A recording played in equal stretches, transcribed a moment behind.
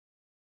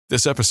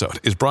This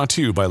episode is brought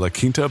to you by La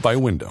Quinta by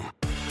Wyndham.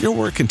 Your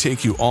work can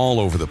take you all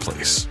over the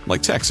place,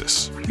 like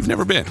Texas. You've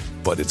never been,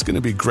 but it's going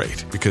to be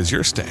great because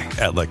you're staying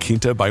at La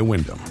Quinta by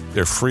Wyndham.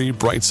 Their free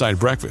Bright Side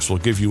breakfast will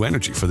give you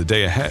energy for the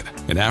day ahead.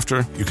 And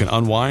after, you can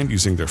unwind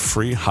using their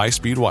free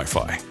high-speed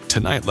Wi-Fi.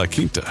 Tonight, La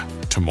Quinta.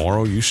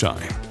 Tomorrow, you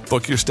shine.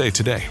 Book your stay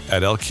today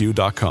at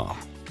lq.com.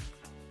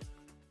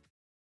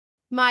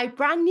 My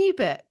brand new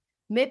book,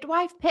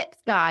 Midwife Pip's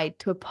Guide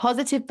to a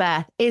Positive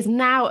Birth, is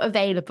now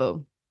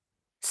available.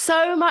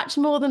 So much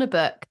more than a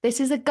book, this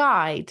is a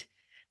guide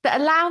that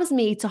allows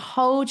me to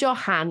hold your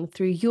hand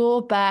through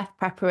your birth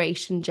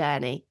preparation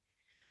journey.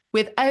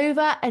 With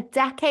over a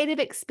decade of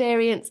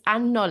experience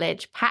and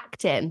knowledge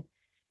packed in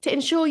to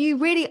ensure you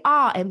really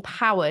are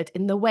empowered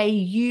in the way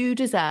you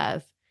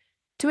deserve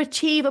to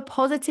achieve a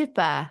positive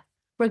birth,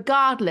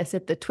 regardless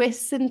of the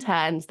twists and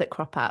turns that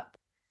crop up.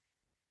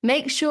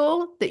 Make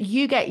sure that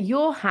you get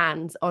your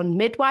hands on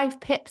Midwife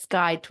Pip's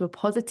Guide to a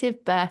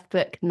Positive Birth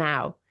book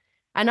now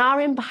and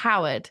are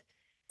empowered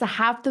to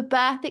have the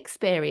birth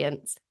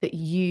experience that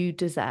you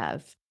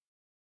deserve.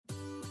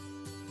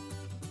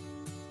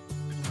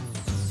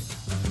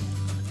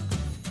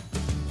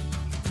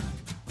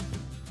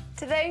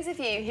 To those of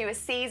you who are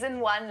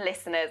Season 1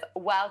 listeners,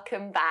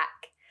 welcome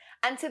back.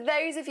 And to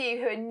those of you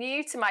who are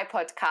new to my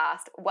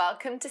podcast,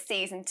 welcome to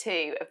Season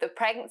 2 of the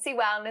Pregnancy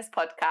Wellness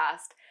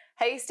Podcast,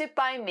 hosted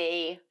by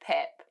me,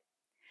 Pip.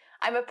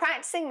 I'm a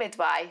practicing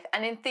midwife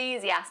and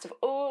enthusiast of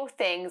all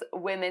things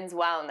women's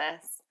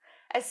wellness,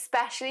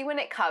 especially when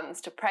it comes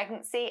to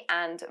pregnancy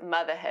and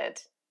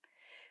motherhood.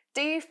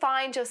 Do you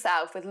find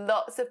yourself with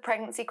lots of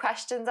pregnancy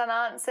questions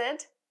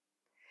unanswered?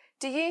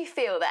 Do you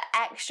feel that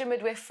extra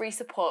midwifery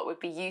support would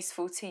be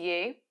useful to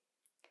you?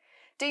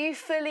 Do you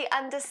fully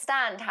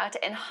understand how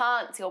to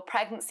enhance your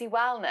pregnancy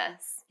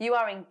wellness? You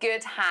are in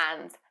good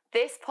hands.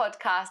 This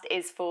podcast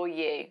is for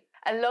you.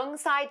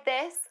 Alongside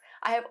this,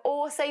 I have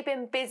also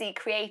been busy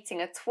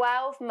creating a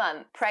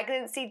 12-month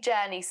pregnancy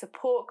journey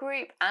support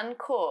group and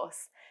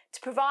course to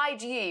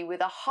provide you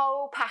with a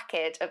whole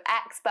package of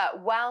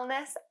expert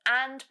wellness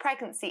and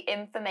pregnancy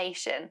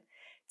information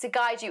to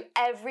guide you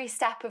every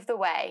step of the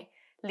way,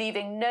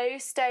 leaving no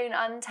stone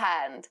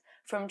unturned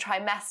from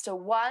trimester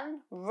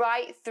 1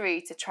 right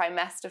through to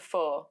trimester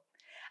 4.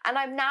 And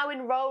I'm now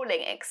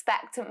enrolling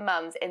expectant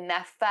mums in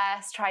their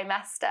first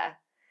trimester.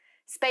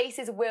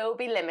 Spaces will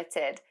be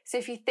limited, so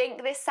if you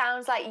think this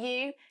sounds like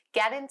you,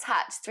 get in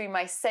touch through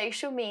my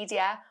social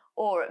media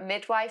or at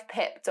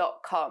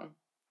midwifepip.com.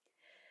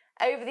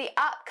 Over the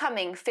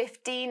upcoming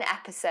 15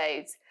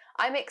 episodes,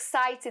 I'm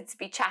excited to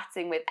be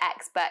chatting with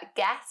expert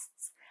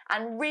guests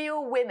and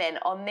real women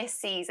on this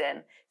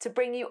season to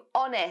bring you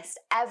honest,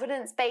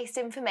 evidence-based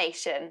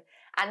information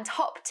and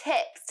top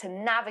tips to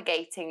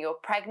navigating your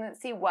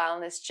pregnancy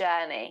wellness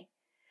journey.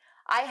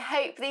 I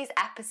hope these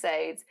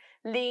episodes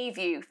leave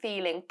you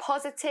feeling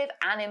positive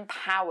and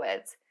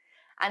empowered.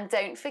 And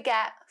don't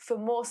forget, for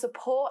more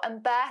support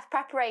and birth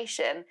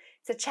preparation,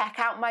 to check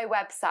out my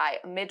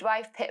website,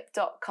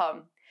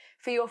 midwifepip.com,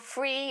 for your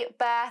free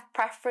birth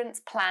preference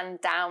plan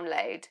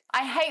download.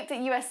 I hope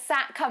that you are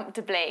sat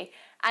comfortably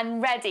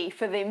and ready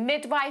for the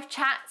midwife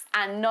chats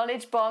and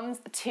knowledge bombs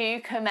to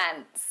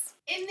commence.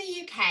 In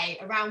the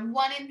UK, around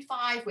 1 in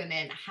 5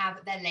 women have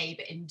their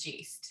labour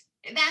induced.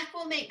 It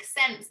therefore makes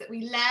sense that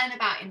we learn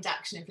about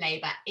induction of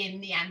labour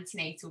in the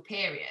antenatal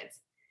period.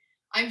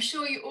 I'm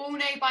sure you all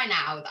know by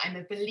now that I'm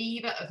a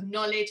believer of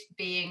knowledge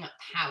being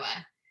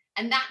power.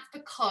 And that's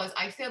because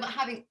I feel that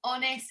having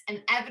honest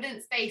and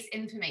evidence-based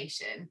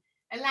information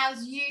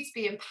allows you to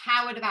be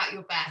empowered about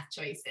your birth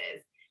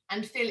choices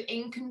and feel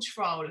in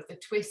control of the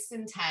twists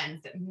and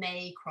turns that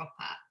may crop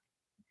up.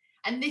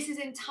 And this is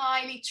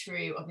entirely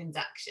true of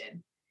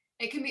induction.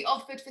 It can be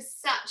offered for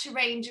such a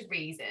range of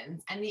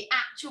reasons, and the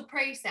actual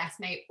process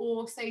may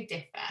also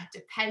differ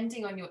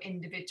depending on your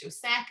individual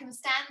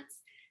circumstance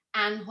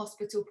and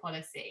hospital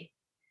policy.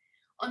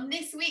 On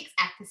this week's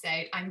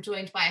episode, I'm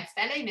joined by a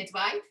fellow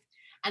midwife,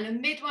 and a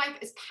midwife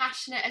as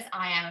passionate as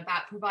I am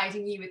about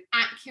providing you with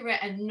accurate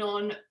and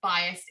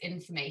non-biased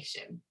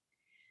information.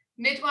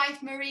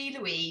 Midwife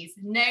Marie-Louise,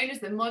 known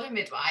as the Modern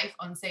Midwife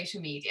on social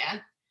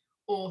media,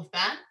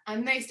 author,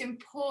 and most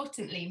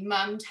importantly,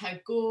 mum to her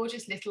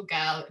gorgeous little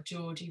girl,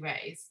 Georgie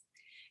Rose,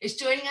 is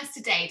joining us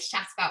today to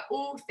chat about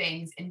all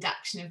things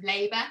induction of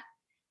labour,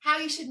 how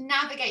you should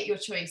navigate your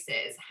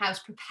choices, how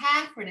to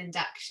prepare for an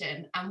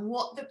induction, and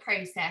what the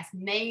process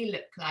may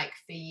look like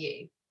for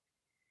you.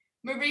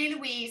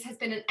 Marie-Louise has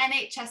been an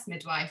NHS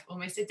midwife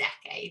almost a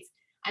decade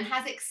and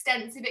has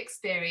extensive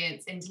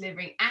experience in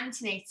delivering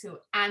antenatal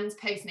and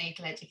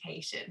postnatal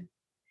education.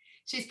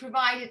 She's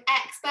provided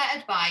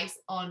expert advice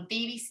on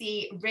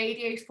BBC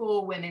Radio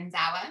 4 Women's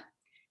Hour,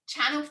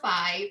 Channel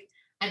 5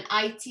 and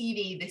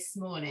ITV This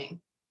Morning.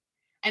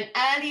 And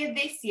earlier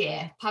this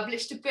year,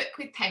 published a book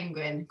with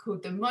Penguin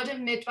called The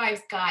Modern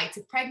Midwife's Guide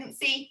to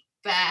Pregnancy,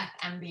 Birth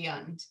and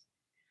Beyond.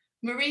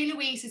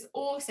 Marie-Louise has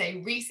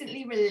also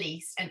recently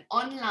released an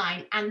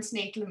online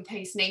antenatal and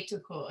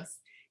postnatal course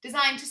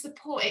designed to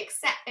support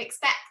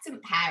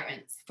expectant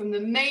parents from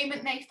the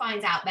moment they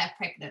find out they're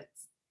pregnant.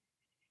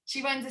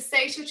 She runs a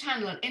social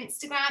channel on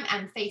Instagram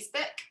and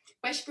Facebook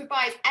where she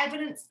provides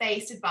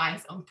evidence-based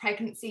advice on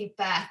pregnancy,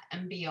 birth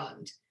and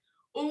beyond,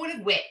 all of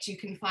which you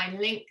can find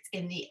linked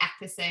in the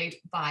episode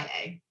bio.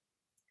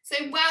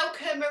 So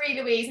welcome,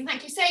 Marie-Louise, and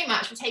thank you so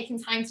much for taking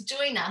time to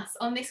join us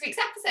on this week's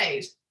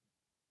episode.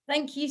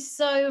 Thank you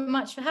so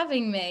much for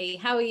having me.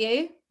 How are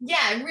you?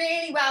 Yeah,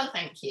 really well,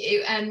 thank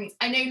you.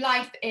 I know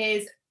life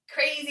is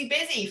crazy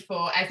busy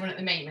for everyone at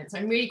the moment, so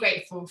I'm really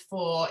grateful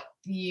for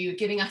you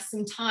giving us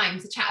some time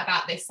to chat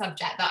about this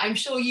subject that I'm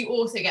sure you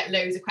also get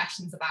loads of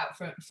questions about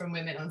from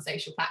women on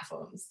social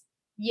platforms.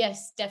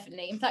 Yes,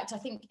 definitely. In fact, I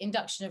think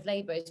induction of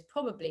labour is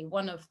probably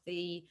one of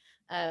the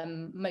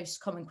most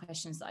common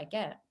questions that I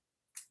get.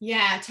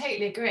 Yeah,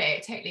 totally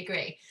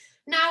agree.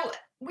 Now,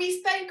 we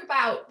spoke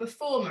about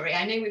before, Marie,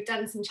 I know we've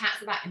done some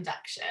chats about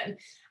induction,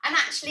 and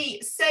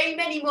actually so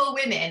many more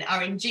women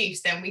are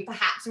induced than we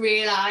perhaps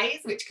realise,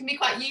 which can be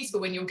quite useful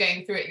when you're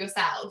going through it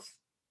yourself.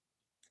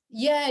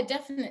 Yeah,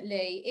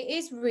 definitely. It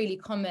is really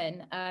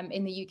common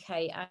in the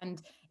UK,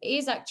 and it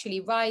is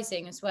actually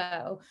rising as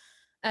well.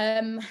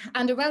 And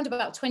around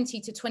about 20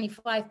 to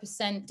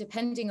 25%,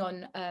 depending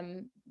on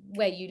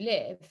where you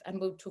live. And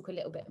we'll talk a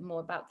little bit more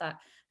about that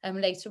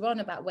later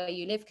on, about where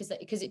you live,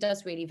 because it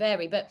does really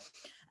vary. But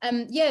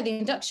yeah, the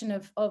induction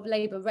of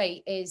labour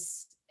rate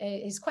is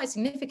quite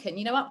significant,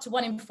 you know, up to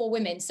 1 in 4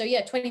 women. So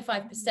yeah,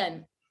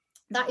 25%.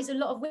 That is a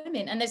lot of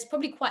women, and there's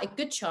probably quite a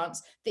good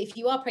chance that if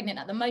you are pregnant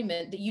at the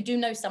moment, that you do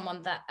know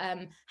someone that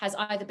has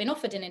either been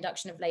offered an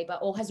induction of labour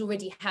or has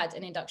already had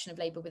an induction of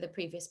labour with a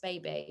previous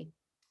baby.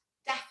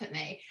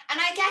 Definitely. And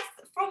I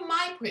guess from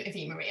my point of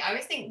view, Marie, I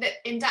always think that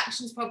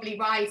induction is probably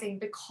rising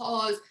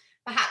because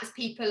perhaps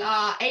people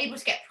are able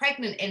to get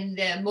pregnant in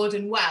the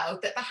modern world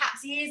that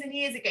perhaps years and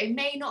years ago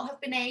may not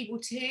have been able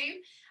to.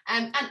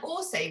 And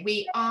also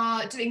we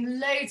are doing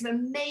loads of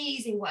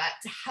amazing work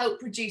to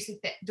help reduce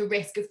the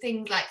risk of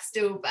things like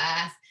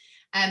stillbirth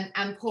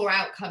and poor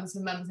outcomes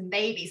for mums and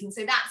babies. And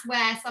so that's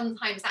where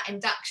sometimes that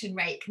induction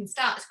rate can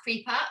start to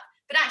creep up.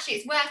 But actually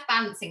it's worth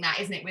balancing that,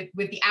 isn't it,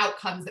 with the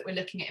outcomes that we're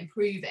looking at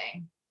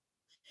improving.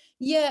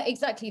 Yeah,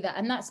 exactly that.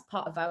 And that's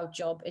part of our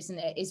job, isn't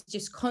it? Is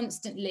just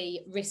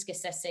constantly risk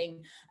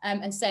assessing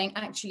and saying,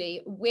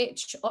 actually,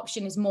 which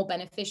option is more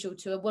beneficial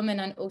to a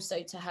woman and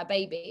also to her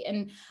baby.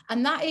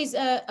 And that is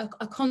a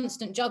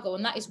constant juggle.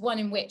 And that is one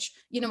in which,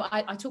 you know,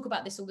 I talk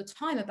about this all the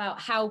time about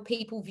how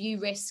people view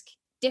risk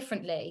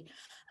differently.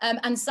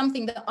 And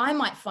something that I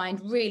might find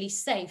really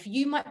safe,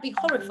 you might be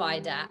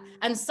horrified at,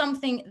 and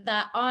something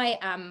that I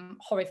am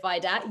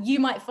horrified at, you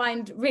might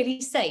find really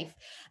safe.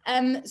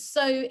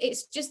 So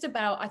it's just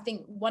about, I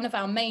think one of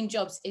our main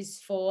jobs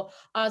is for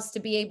us to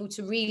be able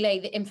to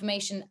relay the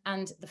information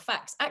and the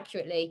facts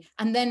accurately,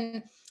 and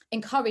then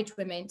encourage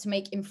women to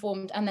make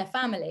informed, and their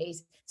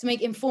families to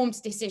make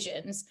informed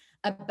decisions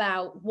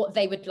about what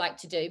they would like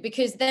to do,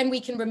 because then we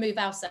can remove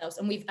ourselves,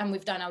 and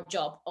we've done our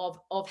job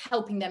of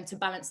helping them to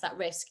balance that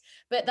risk.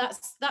 But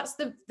that's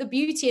the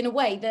beauty, in a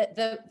way, that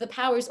the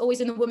power is always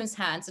in the woman's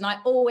hands. And I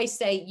always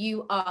say,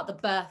 you are the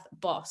birth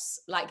boss.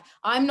 Like,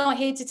 I'm not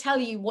here to tell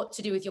you what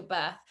to do with your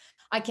birth.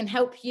 I can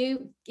help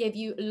you, give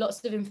you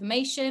lots of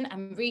information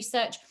and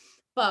research,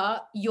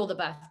 but you're the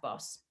birth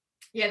boss.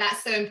 Yeah,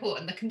 that's so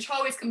important. The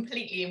control is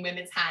completely in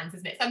women's hands,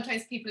 isn't it?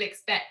 Sometimes people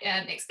explain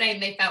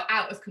they felt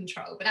out of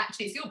control, but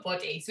actually it's your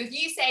body. So if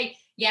you say,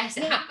 yes,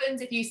 it happens,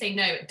 if you say,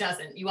 no, it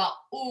doesn't, you are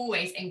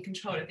always in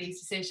control of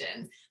these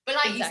decisions. But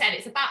like you said,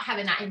 it's about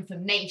having that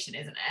information,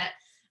 isn't it?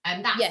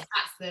 And that's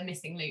the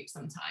missing loop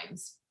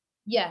sometimes.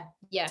 Yeah,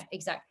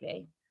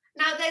 exactly.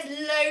 Now, there's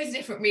loads of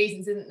different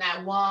reasons, isn't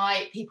there,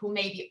 why people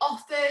may be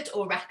offered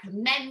or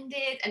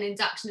recommended an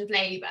induction of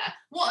labour.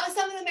 What are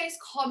some of the most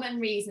common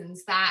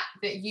reasons that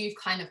you've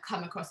kind of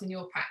come across in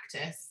your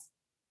practice?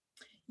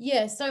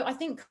 Yeah, so I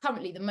think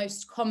currently the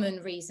most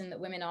common reason that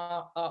women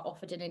are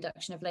offered an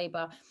induction of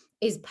labour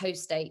is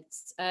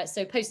postdates.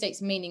 So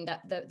postdates meaning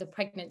that the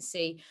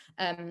pregnancy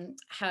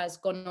has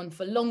gone on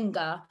for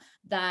longer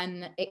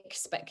than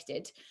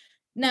expected.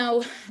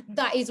 Now,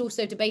 that is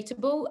also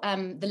debatable.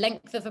 The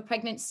length of a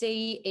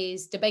pregnancy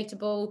is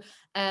debatable.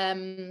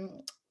 And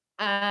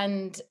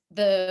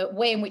the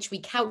way in which we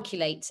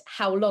calculate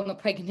how long a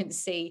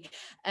pregnancy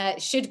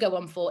should go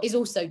on for is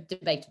also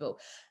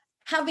debatable.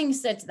 Having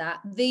said that,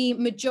 the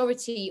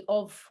majority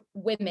of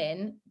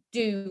women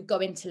do go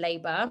into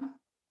labour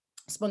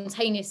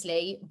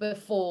spontaneously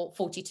before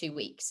 42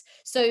 weeks.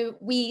 So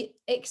we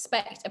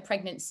expect a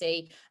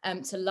pregnancy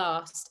to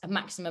last a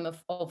maximum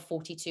of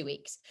 42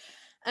 weeks.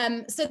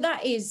 So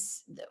that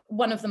is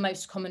one of the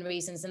most common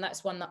reasons, and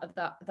that's one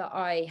that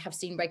I have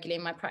seen regularly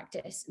in my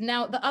practice.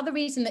 Now, the other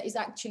reason that is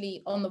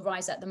actually on the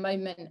rise at the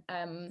moment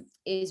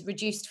is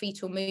reduced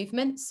fetal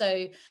movement.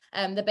 So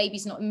the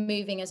baby's not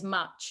moving as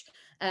much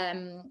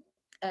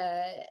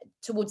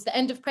towards the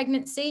end of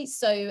pregnancy.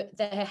 So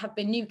there have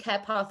been new care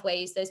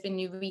pathways, there's been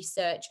new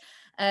research.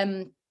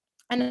 And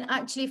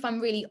actually, if I'm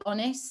really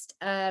honest,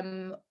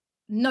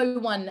 no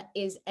one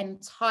is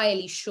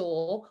entirely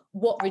sure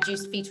what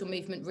reduced fetal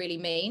movement really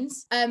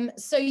means.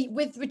 So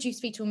with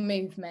reduced fetal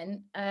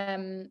movement,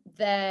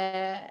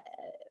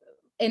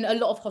 in a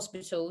lot of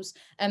hospitals,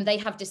 they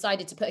have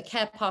decided to put a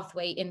care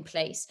pathway in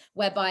place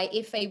whereby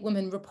if a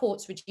woman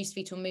reports reduced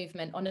fetal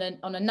movement on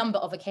a number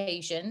of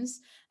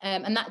occasions,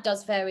 and that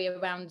does vary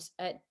around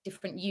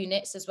different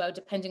units as well,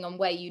 depending on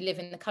where you live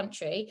in the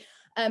country,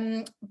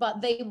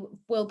 but they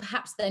will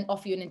perhaps then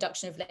offer you an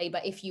induction of labour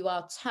if you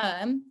are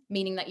term,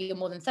 meaning that you're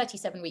more than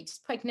 37 weeks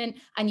pregnant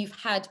and you've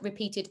had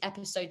repeated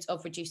episodes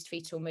of reduced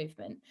fetal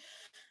movement.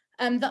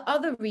 The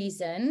other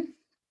reason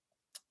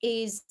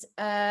is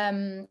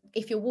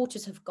if your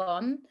waters have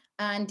gone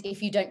and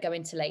if you don't go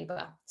into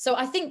labour. So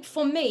I think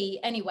for me,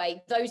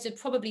 anyway, those are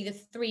probably the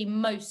three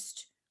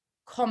most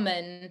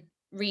common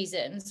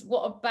reasons.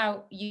 What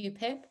about you,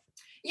 Pip?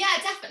 Yeah,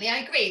 definitely. I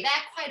agree. They're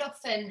quite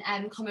often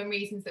common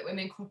reasons that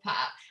women crop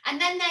up.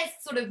 And then there's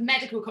sort of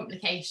medical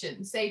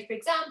complications. So, for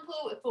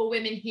example, for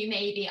women who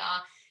maybe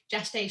are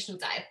gestational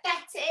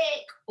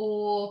diabetic,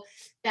 or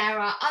there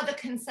are other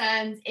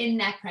concerns in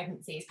their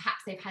pregnancies,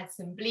 perhaps they've had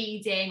some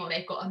bleeding or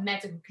they've got a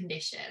medical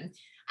condition.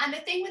 And the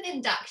thing with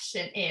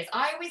induction is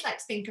I always like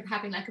to think of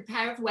having like a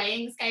pair of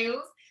weighing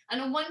scales.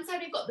 And on one side,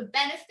 we've got the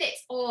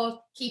benefits of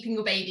keeping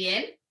your baby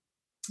in.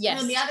 Yes.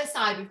 And on the other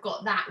side, we've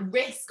got that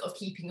risk of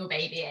keeping your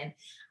baby in,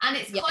 and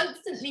it's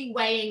constantly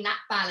weighing that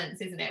balance,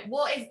 isn't it?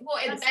 What are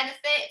the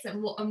benefits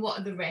and what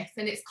are the risks?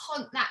 And it's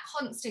that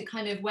constant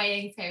kind of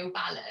weighing scale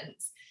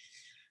balance.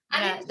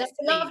 And that's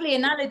a lovely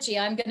analogy.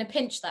 I'm going to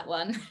pinch that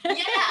one. Yeah,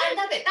 I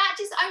love it.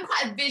 I'm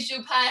quite a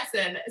visual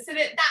person, so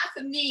that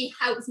for me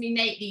helps me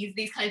make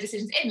these kind of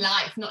decisions in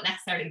life, not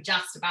necessarily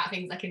just about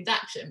things like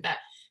induction, but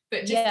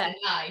just in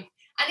life.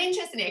 And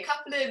interestingly, a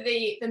couple of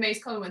the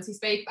most common ones we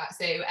spoke about,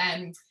 so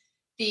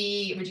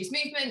the reduced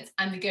movement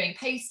and the going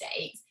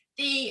post-date,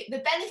 the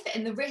benefit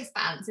and the risk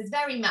balance is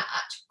very much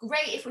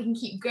great if we can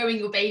keep growing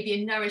your baby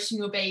and nourishing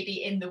your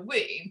baby in the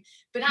womb,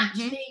 but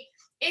actually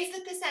is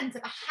the placenta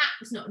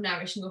perhaps not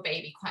nourishing your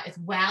baby quite as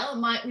well?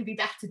 Might we be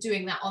better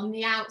doing that on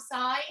the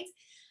outside?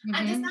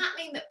 And does that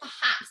mean that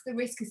perhaps the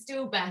risk of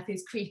stillbirth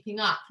is creeping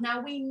up?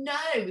 Now, we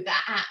know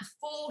that at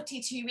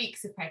 42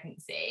 weeks of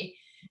pregnancy,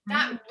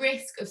 that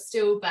risk of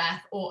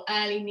stillbirth or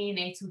early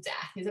neonatal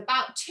death is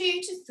about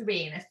 2 to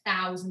 3 in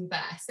 1,000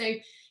 births. So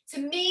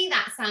to me,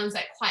 that sounds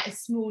like quite a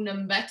small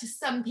number. To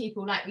some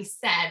people, like we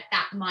said,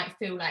 that might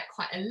feel like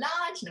quite a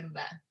large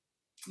number.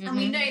 And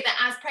we know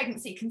that as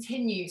pregnancy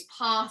continues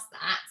past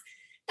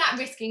that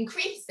risk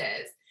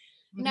increases.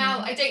 Now,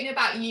 I don't know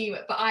about you,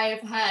 but I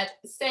have heard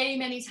so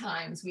many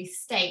times we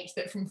state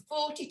that from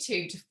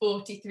 42 to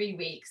 43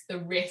 weeks, the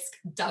risk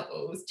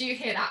doubles. Do you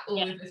hear that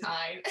all the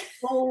time?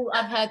 Oh,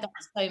 I've heard that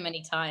so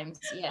many times.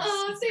 Yes.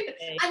 Oh,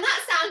 and that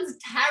sounds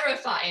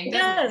terrifying,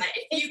 doesn't it?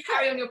 Like, if you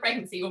carry on your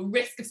pregnancy, your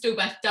risk of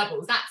stillbirth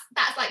doubles.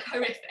 That's like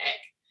horrific.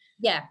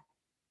 Yeah.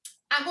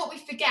 And what we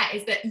forget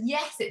is that,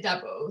 yes, it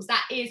doubles.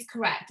 That is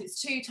correct. It's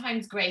 2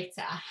 times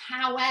greater.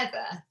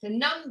 However, the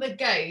number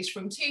goes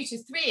from 2 to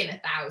 3 in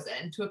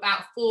 1,000 to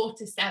about 4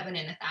 to 7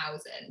 in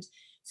 1,000.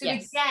 So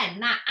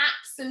again, that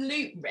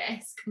absolute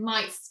risk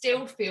might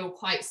still feel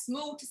quite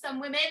small to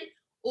some women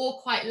or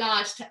quite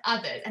large to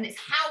others. And it's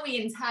how we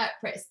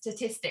interpret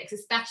statistics,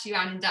 especially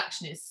around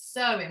induction, is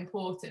so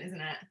important, isn't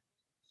it?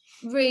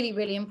 Really,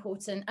 really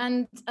important.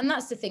 And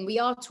that's the thing. We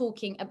are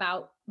talking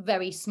about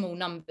very small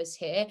numbers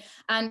here.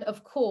 And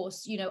of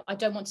course, I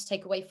don't want to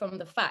take away from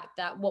the fact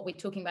that what we're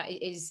talking about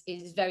is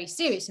very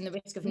serious, and the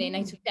risk of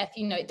neonatal death,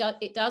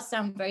 it does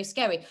sound very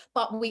scary,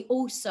 but we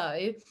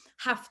also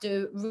have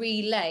to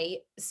relay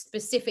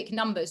specific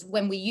numbers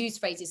when we use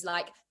phrases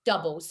like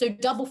double. So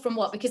double from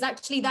what? Because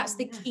actually that's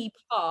the key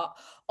part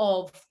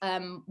of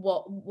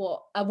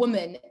what a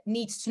woman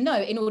needs to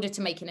know in order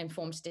to make an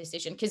informed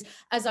decision. Because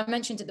as I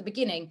mentioned at the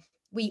beginning,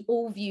 we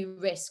all view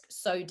risk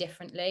so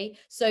differently.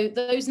 So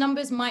those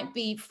numbers might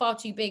be far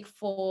too big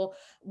for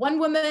one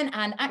woman,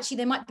 and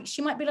actually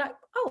she might be like,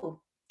 oh,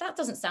 that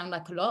doesn't sound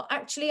like a lot.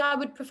 Actually, I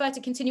would prefer to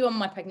continue on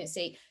my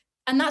pregnancy,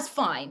 and that's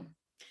fine.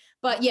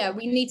 But yeah,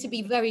 we need to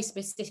be very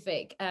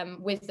specific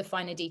with the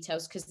finer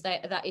details, because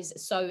that is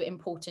so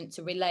important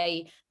to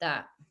relay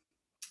that.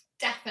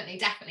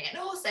 Definitely. And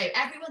also,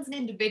 everyone's an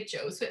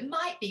individual. So it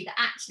might be that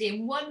actually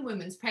in one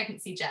woman's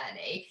pregnancy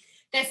journey,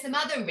 there's some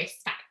other risk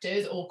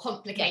factors or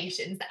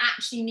complications that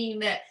actually mean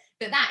that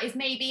is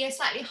maybe a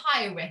slightly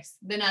higher risk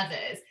than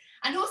others.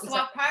 And also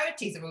our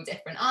priorities are all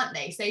different, aren't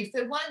they? So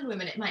for one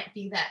woman, it might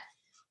be that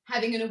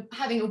having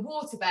a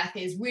water birth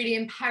is really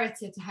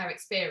imperative to her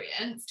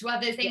experience. To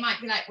others, they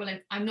might be like, well,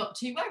 I'm not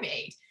too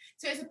worried.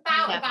 So it's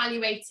about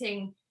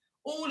evaluating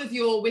all of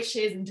your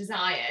wishes and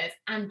desires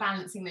and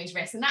balancing those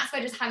risks. And that's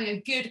why just having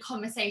a good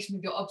conversation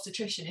with your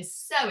obstetrician is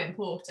so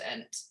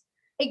important.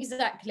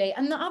 Exactly.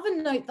 And the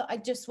other note that I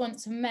just want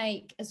to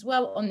make as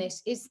well on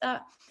this is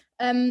that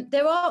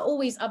there are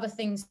always other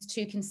things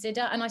to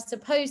consider. And I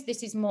suppose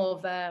this is more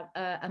of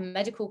a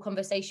medical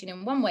conversation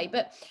in one way.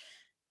 But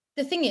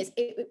the thing is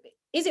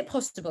it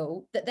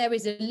possible that there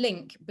is a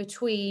link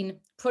between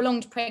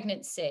prolonged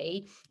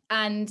pregnancy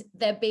and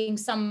there being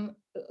some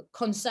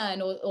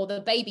concern or the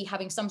baby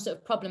having some sort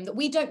of problem that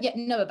we don't yet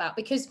know about?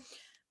 Because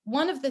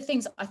one of the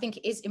things I think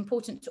is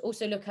important to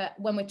also look at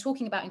when we're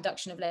talking about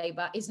induction of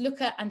labour is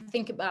look at and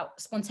think about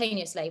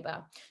spontaneous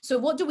labour. So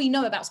what do we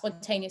know about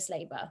spontaneous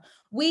labour?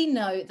 We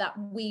know that,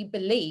 we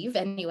believe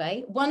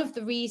anyway, one of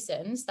the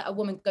reasons that a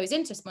woman goes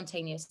into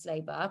spontaneous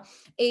labour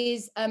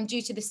is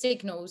due to the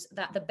signals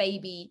that the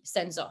baby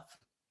sends off.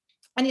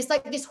 And it's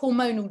like this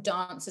hormonal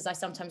dance, as I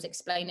sometimes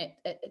explain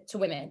it to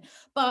women.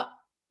 But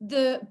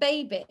the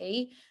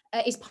baby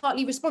is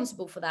partly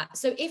responsible for that.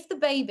 So if the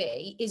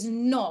baby is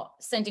not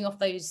sending off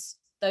those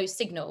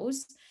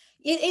signals,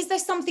 is there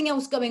something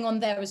else going on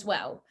there as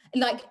well?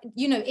 Like,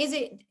 you know, is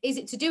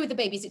it to do with the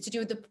baby? Is it to do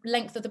with the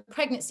length of the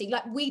pregnancy?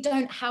 Like, we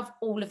don't have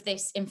all of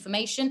this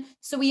information.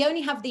 So we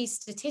only have these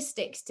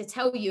statistics to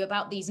tell you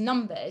about these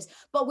numbers,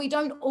 but we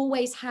don't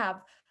always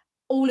have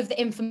all of the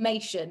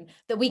information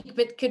that we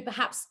could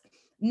perhaps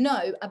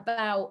know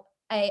about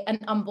an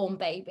unborn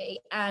baby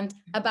and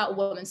about a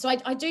woman. So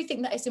I do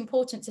think that it's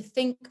important to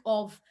think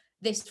of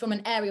this from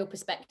an aerial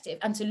perspective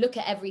and to look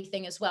at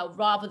everything as well,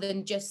 rather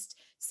than just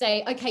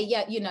say, okay,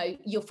 yeah, you know,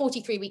 you're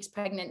 43 weeks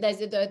pregnant,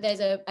 there's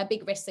a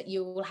big risk that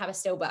you will have a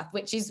stillbirth,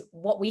 which is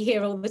what we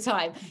hear all the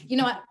time. You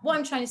know, what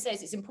I'm trying to say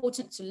is it's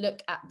important to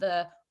look at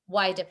the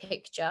wider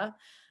picture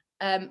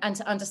and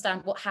to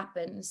understand what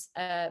happens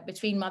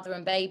between mother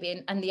and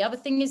baby. And the other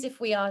thing is,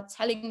 if we are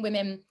telling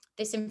women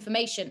this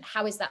information,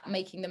 how is that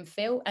making them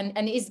feel?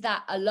 And is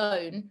that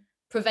alone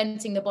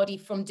preventing the body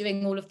from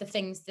doing all of the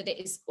things that it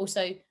is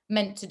also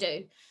meant to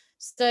do?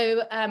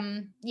 So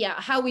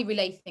how we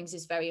relay things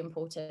is very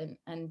important.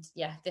 And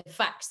the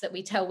facts that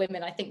we tell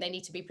women, I think they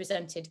need to be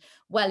presented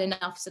well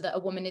enough so that a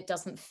woman, it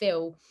doesn't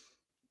feel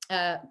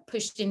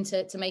pushed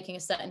into making a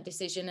certain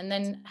decision, and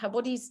then her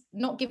body's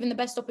not given the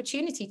best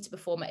opportunity to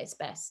perform at its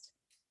best.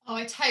 Oh,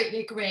 I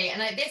totally agree.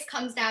 And this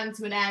comes down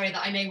to an area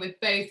that I know we're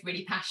both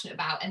really passionate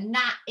about, and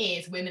that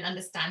is women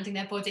understanding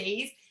their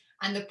bodies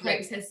and the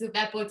processes of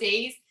their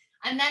bodies.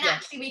 And then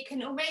actually we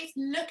can almost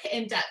look at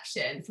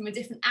induction from a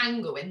different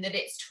angle, in that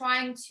it's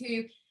trying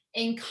to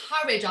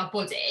encourage our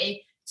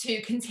body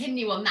to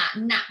continue on that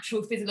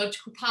natural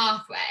physiological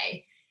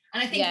pathway.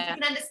 And I think if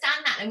we can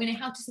understand that, then we know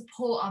how to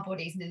support our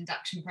bodies in the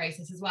induction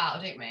process as well,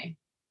 don't we?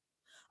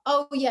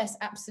 Oh yes,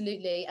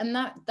 absolutely. And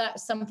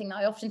that's something that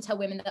I often tell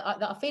women that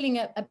are feeling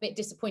a bit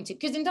disappointed,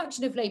 because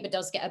induction of labour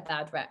does get a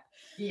bad rep.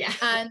 Yeah.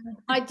 And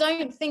I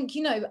don't think,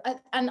 you know,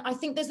 and I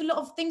think there's a lot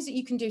of things that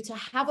you can do to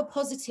have a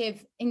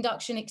positive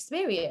induction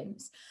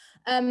experience.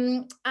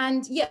 And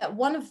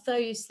one of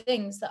those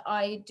things that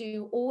I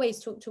do always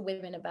talk to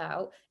women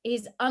about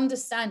is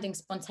understanding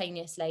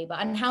spontaneous labour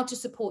and how to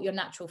support your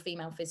natural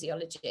female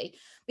physiology,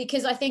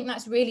 because I think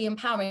that's really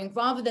empowering,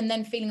 rather than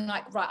then feeling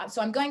like, right,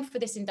 so I'm going for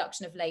this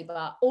induction of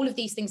labour, all of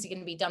these things are going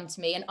to be done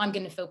to me and I'm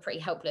going to feel pretty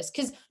helpless,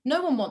 because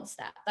no one wants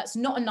that. That's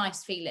not a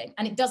nice feeling,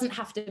 and it doesn't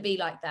have to be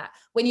like that.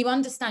 When you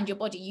understand your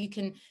body, you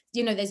can,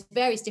 you know, there's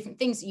various different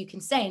things that you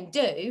can say and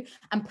do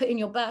and put in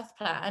your birth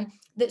plan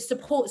that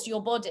supports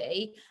your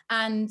body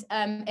and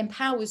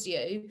empowers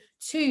you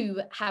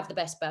to have the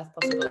best birth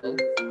possible.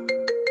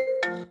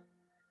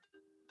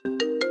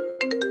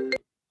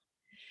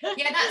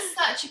 Yeah,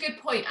 that's such a good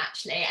point,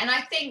 actually. And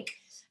I think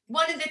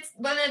one of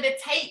the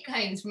take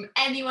homes from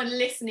anyone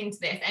listening to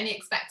this, any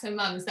expectant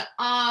mums that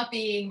are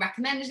being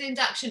recommended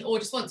induction or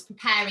just want to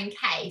prepare in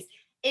case,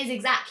 is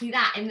exactly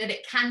that, in that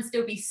it can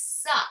still be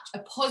such a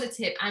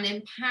positive and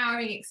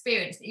empowering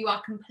experience that you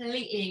are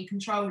completely in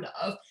control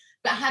of.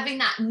 But having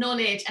that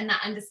knowledge and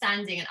that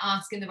understanding and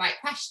asking the right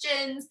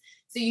questions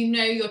so you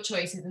know your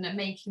choices and then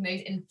making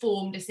those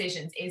informed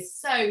decisions is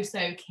so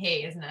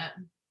key, isn't it?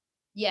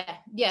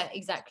 Yeah,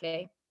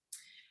 exactly.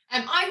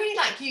 I really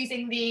like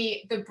using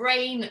the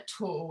brain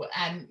tool,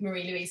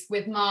 Marie-Louise,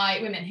 with my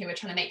women who are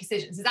trying to make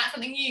decisions. Is that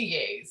something you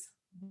use?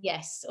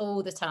 Yes,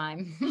 all the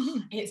time.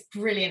 It's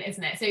brilliant,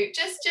 isn't it? So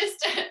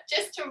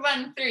just to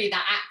run through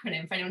that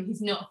acronym for anyone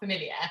who's not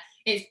familiar,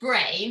 it's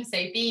BRAIN, so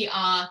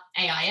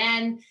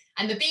BRAIN,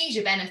 and the B is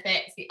your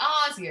benefits, the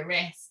R is your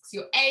risks,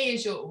 your A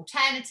is your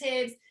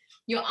alternatives,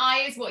 your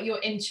I is what your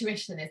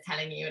intuition is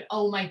telling you. And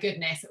oh my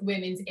goodness,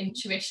 women's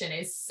intuition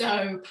is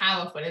so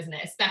powerful, isn't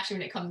it? Especially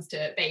when it comes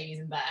to babies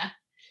and birth.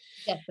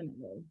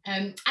 Definitely.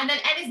 And then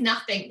N is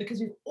nothing, because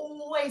we've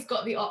always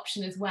got the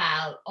option as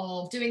well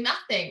of doing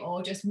nothing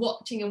or just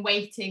watching and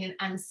waiting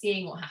and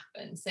seeing what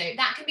happens. So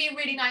that can be a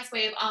really nice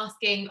way of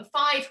asking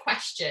 5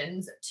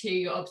 questions to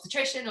your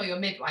obstetrician or your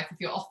midwife if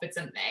you're offered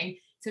something,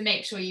 to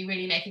make sure you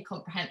really make a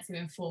comprehensive,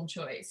 informed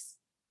choice.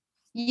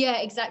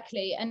 Yeah,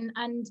 exactly.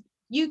 And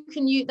you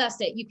can use, that's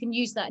it, you can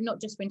use that not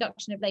just for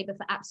induction of labour,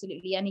 for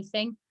absolutely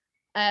anything.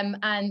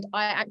 And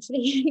I actually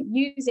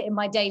use it in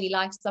my daily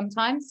life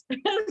sometimes.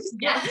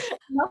 Yeah.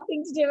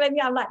 Nothing to do with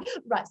me. I'm like,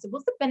 right, so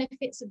what's the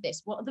benefits of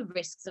this? What are the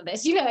risks of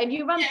this? You know, and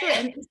you run through it,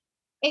 and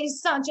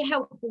it's such a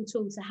helpful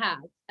tool to have.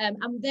 And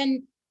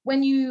then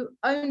when you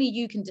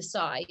can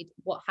decide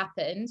what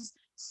happens.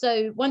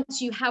 So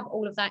once you have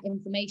all of that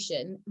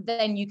information,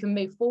 then you can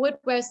move forward.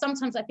 Whereas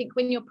sometimes I think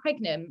when you're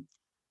pregnant,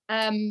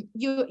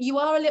 you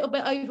are a little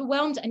bit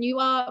overwhelmed and you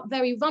are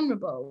very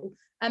vulnerable.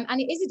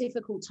 And it is a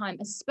difficult time,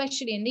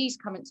 especially in these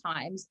current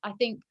times. I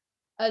think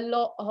a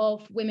lot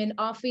of women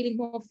are feeling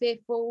more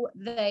fearful.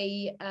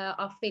 They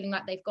are feeling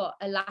like they've got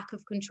a lack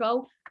of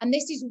control. And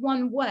this is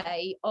one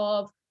way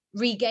of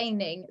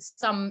regaining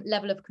some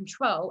level of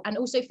control and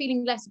also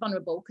feeling less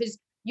vulnerable, because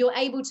you're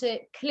able to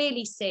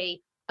clearly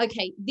see,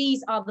 okay,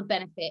 these are the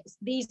benefits,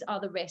 these are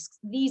the risks,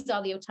 these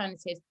are the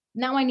alternatives.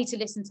 Now I need to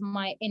listen to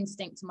my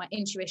instinct, to my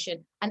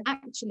intuition. And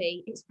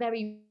actually, it's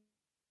very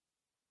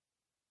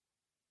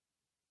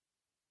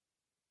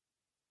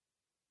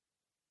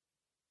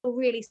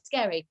really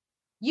scary.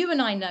 You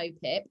and I know,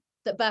 Pip,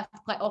 that birth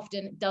quite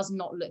often does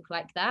not look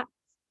like that.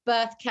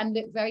 Birth can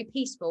look very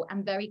peaceful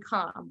and very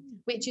calm,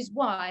 which is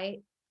why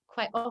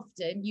quite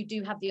often you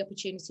do have the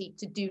opportunity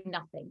to do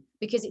nothing,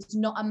 because it's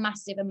not a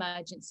massive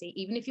emergency.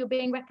 Even if you're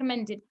being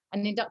recommended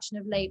an induction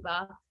of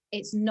labour,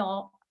 it's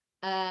not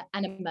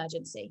an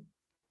emergency.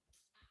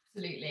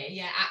 Absolutely,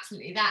 yeah,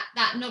 absolutely.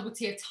 That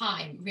novelty of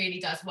time really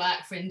does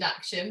work for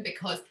induction,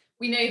 because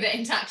we know that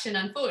induction,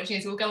 unfortunately,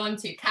 as we'll go on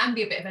to, can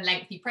be a bit of a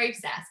lengthy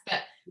process.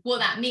 But what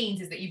that means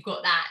is that you've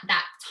got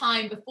that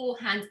time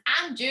beforehand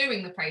and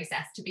during the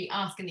process to be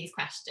asking these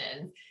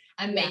questions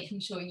and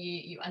making sure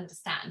you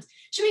understand.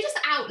 Should we just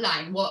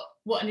outline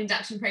what an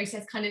induction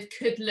process kind of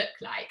could look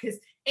like? Because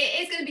it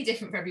is going to be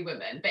different for every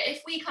woman. But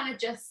if we kind of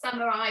just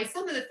summarise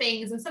some of the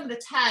things and some of the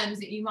terms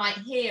that you might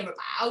hear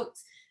about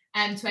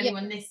to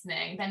anyone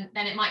listening, then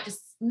it might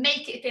just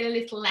make it feel a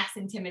little less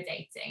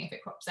intimidating if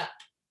it crops up.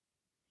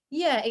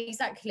 Yeah,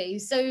 exactly.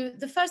 So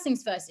the first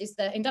things first is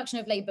the induction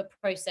of labour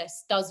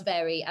process does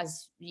vary,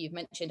 as you've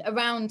mentioned,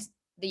 around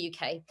the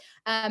UK,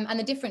 and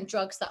the different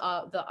drugs that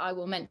I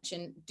will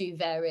mention do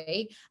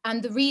vary,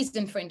 and the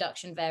reason for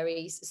induction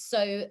varies.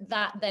 So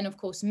that then, of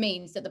course,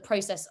 means that the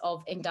process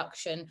of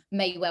induction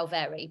may well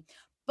vary.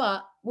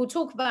 But we'll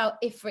talk about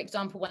if, for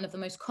example, one of the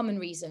most common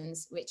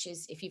reasons, which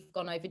is if you've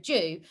gone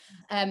overdue,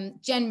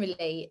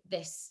 generally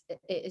this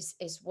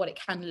is what it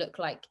can look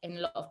like in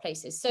a lot of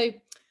places. So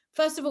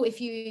first of all, if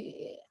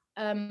you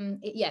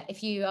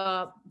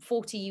are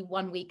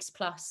 41 weeks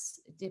plus,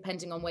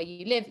 depending on where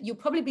you live, you'll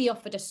probably be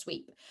offered a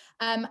sweep.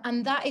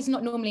 And that is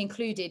not normally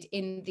included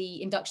in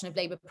the induction of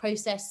labour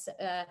process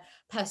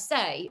per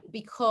se,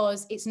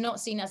 because it's not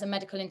seen as a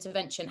medical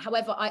intervention.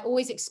 However, I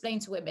always explain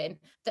to women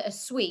that a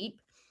sweep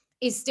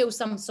is still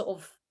some sort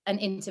of an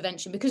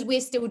intervention, because we're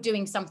still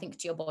doing something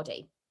to your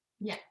body.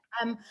 Yeah.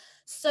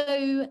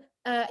 So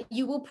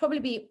you will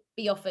probably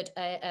be offered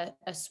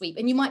a sweep,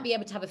 and you might be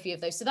able to have a few of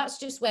those. So that's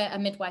just where a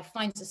midwife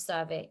finds the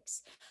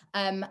cervix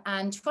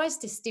and tries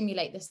to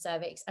stimulate the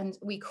cervix, and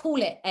we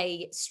call it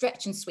a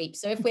stretch and sweep.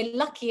 So if we're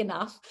lucky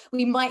enough,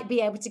 we might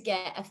be able to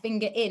get a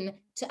finger in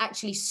to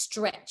actually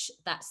stretch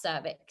that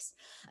cervix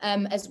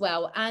as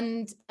well.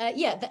 And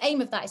the aim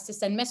of that is to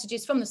send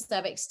messages from the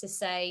cervix to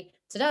say,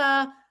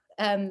 ta-da,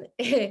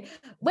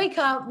 wake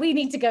up, we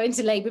need to go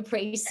into labour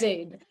pretty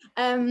soon.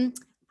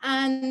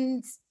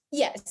 And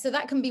yeah, so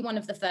that can be one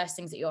of the first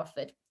things that you're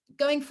offered.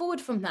 Going forward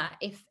from that,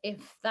 if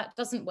that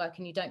doesn't work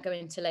and you don't go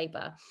into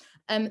labour,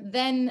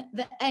 then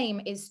the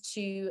aim is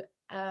to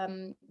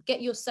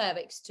get your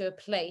cervix to a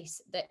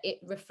place that it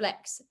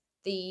reflects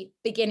the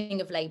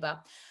beginning of labour.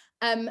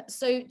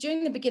 So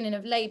during the beginning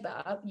of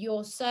labour,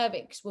 your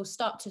cervix will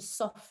start to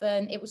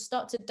soften, it will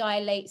start to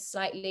dilate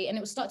slightly, and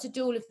it will start to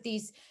do all of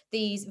these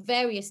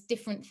various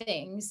different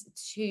things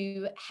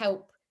to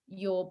help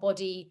your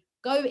body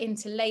go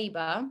into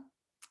labour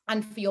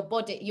and for your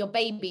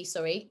baby,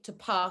 to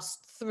pass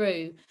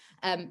through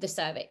the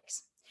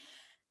cervix.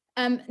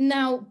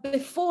 Now,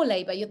 before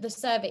labour, the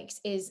cervix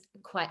is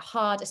quite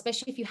hard,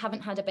 especially if you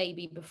haven't had a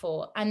baby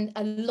before, and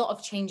a lot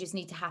of changes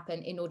need to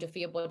happen in order for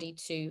your body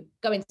to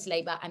go into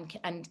labour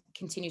and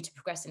continue to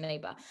progress in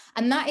labour.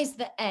 And that is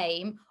the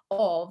aim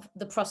of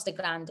the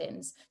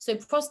prostaglandins. So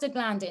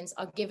prostaglandins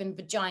are given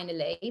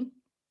vaginally.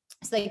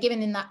 So they're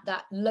given in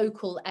that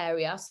local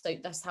area. So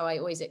that's how I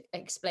always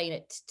explain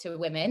it to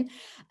women.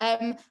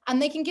 And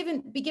they can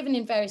be given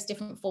in various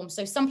different forms.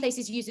 So some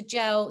places use a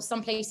gel,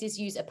 some places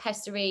use a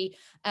pessary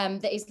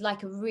that is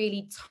like a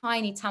really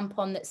tiny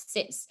tampon that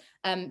sits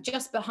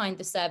just behind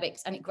the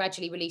cervix, and it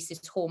gradually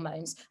releases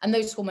hormones. And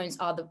those hormones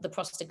are the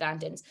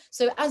prostaglandins.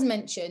 So as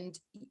mentioned,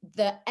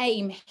 the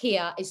aim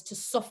here is to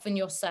soften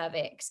your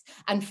cervix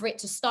and for it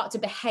to start to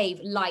behave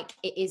like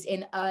it is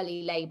in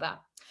early labour.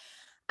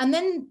 And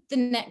then the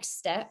next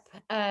step,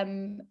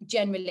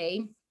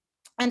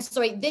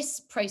 this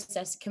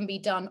process can be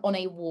done on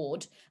a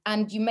ward,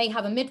 and you may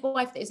have a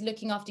midwife that is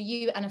looking after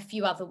you and a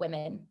few other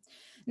women.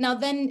 Now,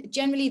 then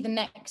generally the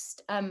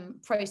next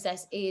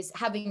process is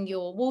having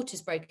your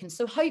waters broken.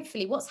 So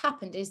hopefully what's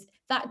happened is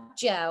that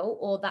gel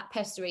or that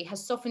pessary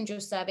has softened your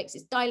cervix,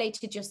 it's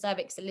dilated your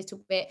cervix a little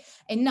bit,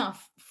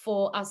 enough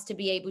for us to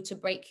be able to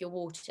break your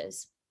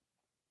waters.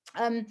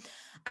 And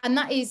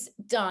that is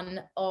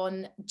done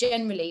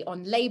generally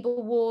on labour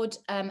ward,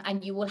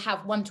 and you will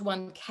have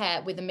one-to-one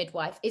care with a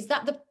midwife. Is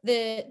that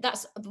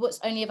that's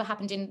what's only ever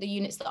happened in the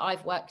units that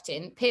I've worked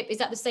in? Pip, is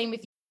that the same with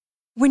you?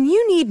 When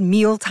you need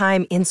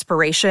mealtime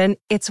inspiration,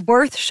 it's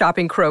worth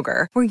shopping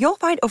Kroger, where you'll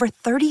find over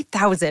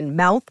 30,000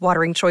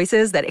 mouth-watering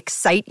choices that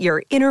excite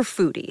your inner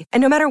foodie. And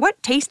no matter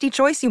what tasty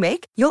choice you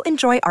make, you'll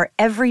enjoy our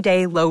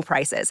everyday low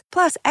prices,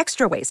 plus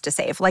extra ways to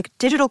save, like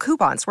digital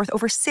coupons worth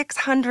over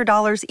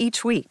 $600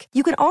 each week.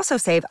 You can also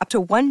save up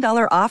to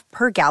 $1 off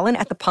per gallon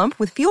at the pump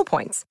with fuel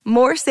points.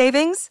 More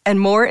savings and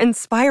more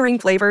inspiring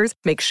flavors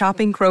make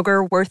shopping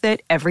Kroger worth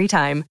it every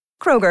time.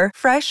 Kroger,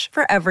 fresh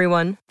for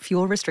everyone.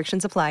 Fuel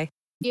restrictions apply.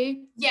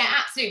 Yeah,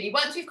 absolutely.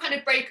 Once we've kind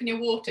of broken your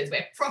waters,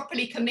 we're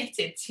properly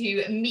committed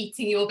to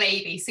meeting your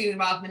baby sooner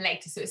rather than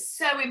later. So it's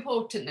so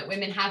important that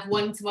women have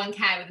one-to-one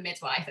care with a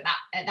midwife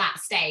at that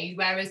stage.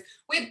 Whereas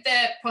with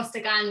the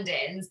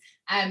prostaglandins,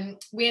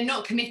 we're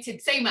not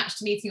committed so much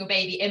to meeting your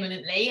baby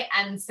imminently,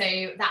 and so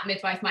that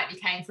midwife might be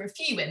caring for a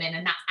few women,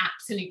 and that's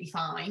absolutely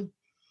fine.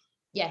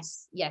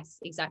 Yes,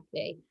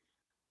 exactly.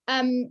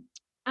 And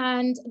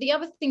the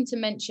other thing to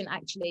mention,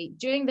 actually,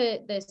 during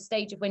the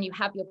stage of when you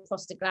have your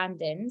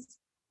prostaglandins,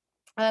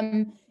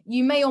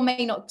 you may or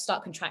may not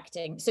start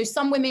contracting. So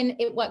some women,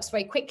 it works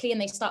very quickly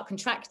and they start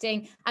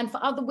contracting. And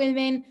for other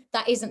women,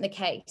 that isn't the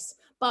case.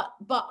 But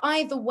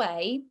either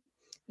way,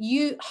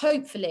 you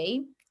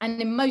hopefully, and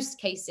in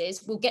most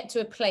cases, will get to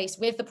a place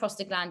with the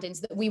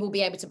prostaglandins that we will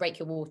be able to break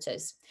your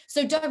waters.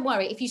 So don't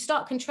worry, if you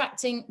start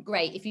contracting,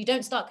 great. If you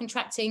don't start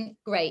contracting,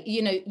 great.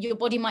 You know, your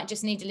body might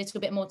just need a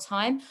little bit more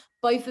time.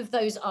 Both of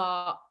those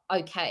are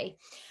okay.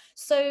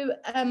 So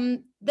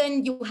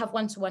then you'll have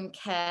one-to-one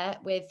care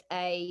with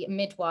a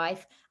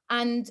midwife,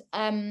 and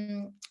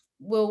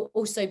we'll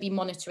also be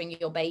monitoring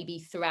your baby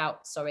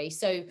throughout. So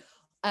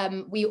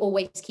we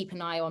always keep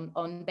an eye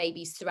on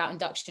babies throughout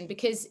induction,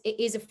 because it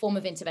is a form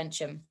of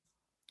intervention.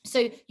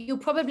 So you'll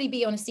probably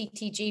be on a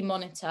CTG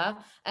monitor,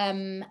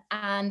 and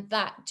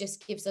that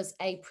just gives us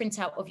a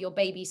printout of your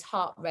baby's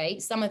heart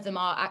rate. Some of them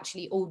are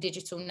actually all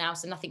digital now,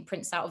 so nothing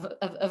prints out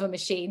of a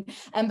machine,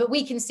 but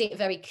we can see it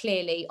very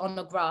clearly on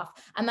a graph,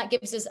 and that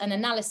gives us an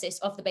analysis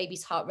of the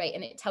baby's heart rate,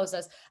 and it tells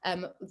us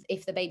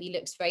if the baby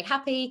looks very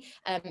happy,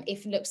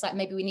 if it looks like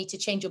maybe we need to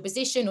change your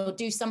position or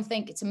do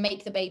something to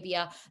make the baby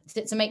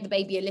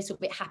a little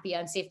bit happier,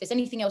 and see if there's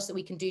anything else that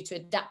we can do to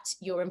adapt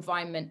your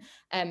environment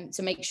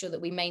to make sure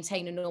that we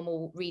maintain a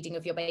normal reading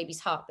of your baby's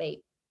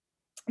heartbeat.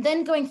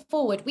 Then going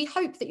forward, we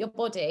hope that your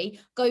body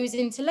goes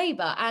into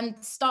labour and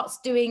starts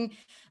doing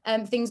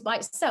things by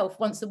itself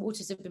once the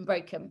waters have been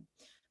broken.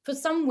 For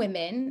some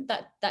women,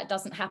 that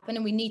doesn't happen,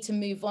 and we need to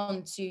move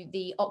on to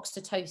the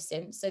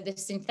oxytocin, so the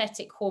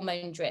synthetic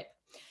hormone drip.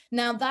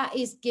 Now that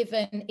is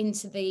given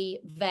into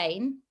the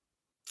vein,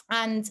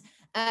 and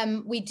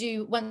we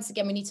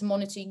need to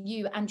monitor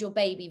you and your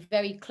baby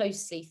very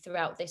closely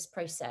throughout this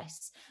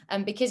process,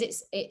 because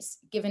it's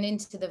given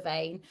into the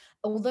vein,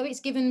 although it's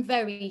given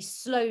very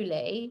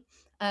slowly,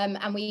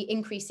 and we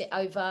increase it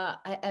over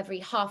every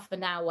half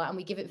an hour, and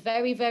we give it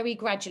very, very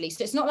gradually.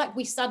 So it's not like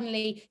we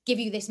suddenly give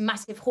you this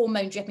massive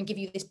hormone drip and give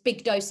you this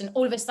big dose, and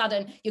all of a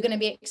sudden you're going to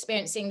be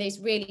experiencing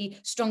these really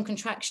strong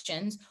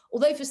contractions.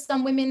 Although for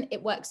some women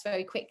it works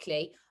very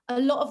quickly, a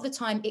lot of the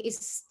time it is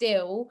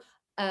still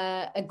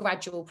a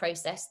gradual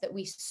process that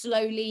we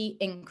slowly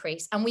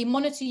increase, and we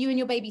monitor you and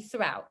your baby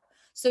throughout.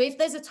 So if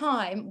there's a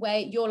time where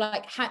you're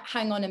like,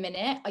 hang on a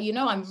minute,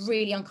 I'm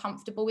really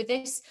uncomfortable with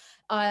this,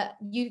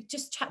 you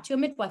just chat to your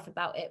midwife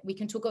about it. We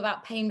can talk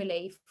about pain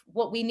relief,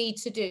 what we need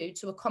to do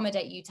to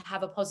accommodate you to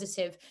have a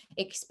positive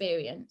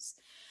experience.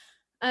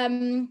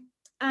 And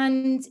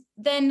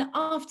then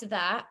after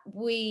that,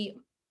 we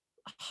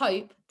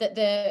hope that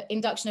the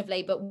induction of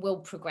labour will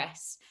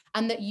progress,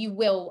 and that you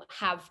will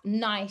have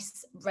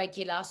nice,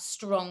 regular,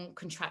 strong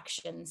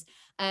contractions,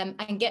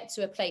 and get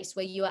to a place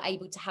where you are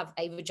able to have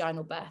a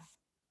vaginal birth.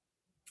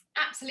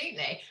 Absolutely.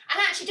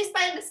 And actually, just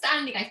by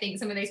understanding, I think,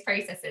 some of those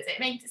processes, it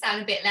makes it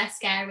sound a bit less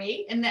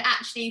scary, and that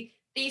actually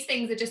these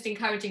things are just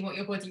encouraging what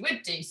your body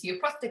would do. So your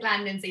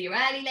prostaglandins are your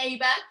early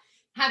labour.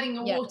 Having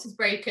your waters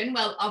broken,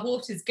 well, our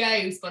waters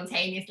go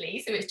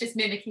spontaneously, so it's just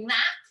mimicking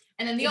that.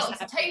 And then the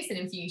oxytocin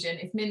infusion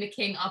is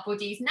mimicking our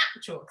body's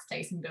natural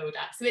oxytocin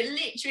buildup. So it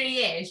literally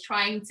is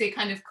trying to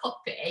kind of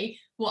copy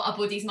what our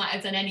bodies might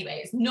have done anyway.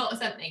 It's not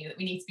something that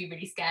we need to be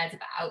really scared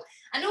about.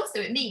 And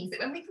also it means that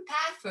when we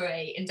prepare for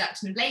a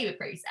induction of labour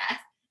process,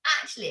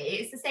 actually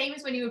it's the same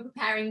as when you were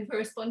preparing for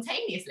a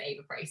spontaneous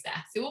labour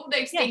process. So all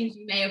those things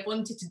you may have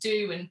wanted to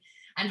do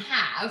and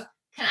have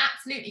can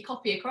absolutely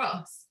copy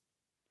across.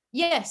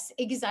 Yes,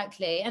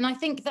 exactly. And I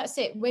think that's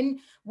it. When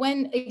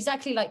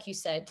exactly like you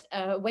said,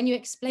 when you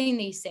explain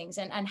these things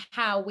and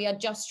how we are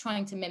just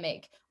trying to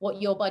mimic what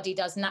your body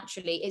does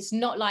naturally, it's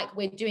not like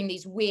we're doing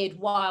these weird,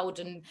 wild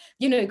and,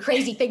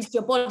 crazy things to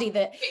your body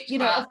that,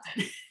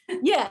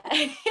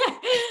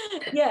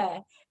 yeah,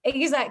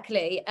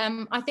 exactly.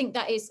 I think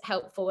that is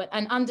helpful,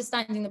 and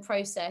understanding the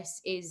process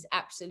is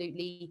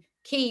absolutely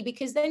key,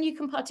 because then you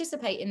can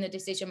participate in the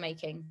decision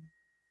making.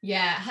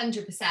 Yeah,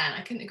 100%.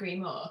 I couldn't agree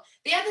more.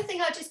 The other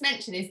thing I'll just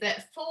mention is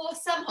that for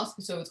some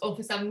hospitals or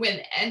for some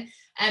women,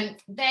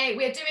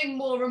 we're doing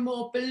more and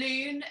more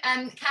balloon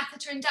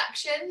catheter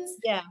inductions.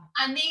 Yeah.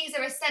 And these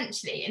are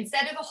essentially,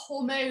 instead of a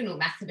hormonal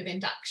method of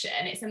induction,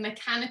 it's a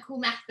mechanical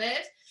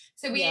method.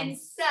 So we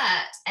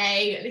insert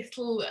a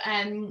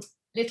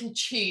little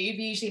tube,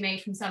 usually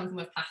made from some form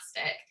of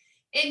plastic,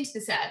 into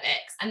the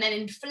cervix and then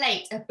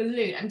inflate a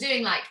balloon. I'm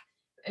doing like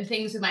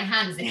things with my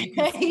hands if you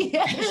can see.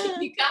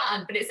 You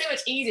can't, but it's so much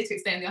easier to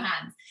explain with your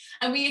hands.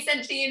 And we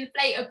essentially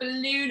inflate a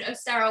balloon of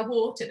sterile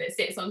water that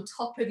sits on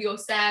top of your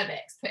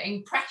cervix,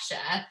 putting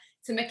pressure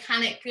to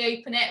mechanically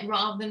open it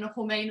rather than a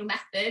hormonal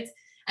method.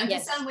 And for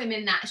some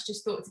women, that's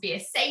just thought to be a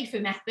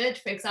safer method.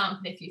 For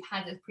example, if you've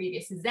had a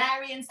previous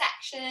cesarean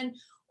section,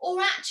 or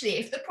actually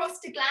if the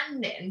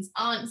prostaglandins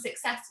aren't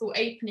successful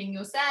opening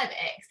your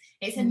cervix,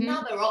 it's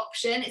another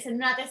option. It's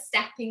another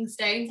stepping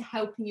stone to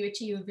helping you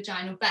achieve a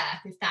vaginal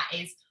birth if that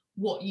is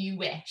what you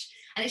wish.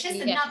 And it's just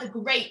another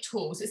great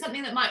tool. So it's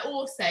something that might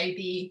also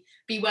be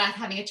worth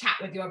having a chat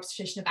with your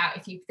obstetrician about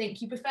if you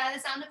think you prefer the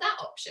sound of that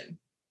option.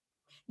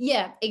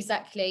 Yeah,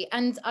 exactly.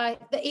 And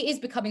it is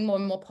becoming more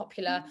and more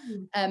popular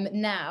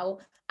now.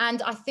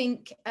 And I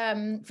think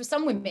for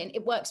some women,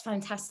 it works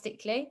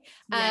fantastically.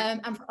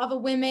 And for other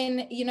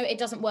women, you know, it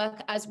doesn't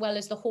work as well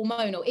as the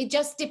hormonal. It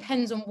just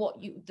depends on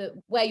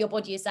where your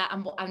body is at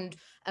and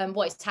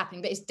what is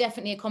happening. But it's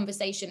definitely a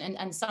conversation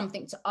and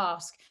something to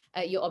ask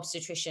your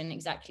obstetrician.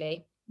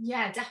 Exactly.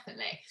 Yeah,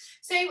 definitely.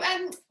 So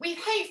we've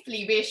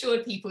hopefully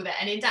reassured people that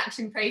an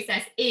induction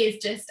process is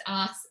just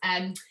us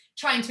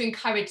trying to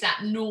encourage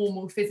that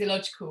normal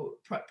physiological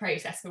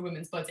process for a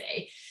woman's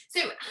body. So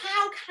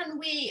how can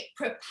we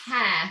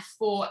prepare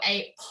for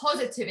a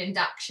positive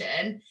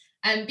induction?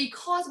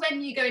 Because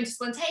when you go into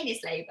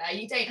spontaneous labour,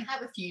 you don't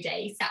have a few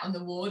days sat on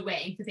the ward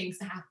waiting for things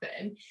to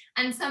happen.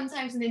 And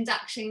sometimes an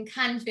induction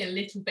can feel a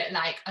little bit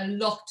like a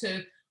lot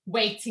of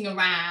waiting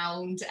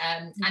around,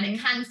 and it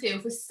can feel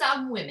for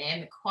some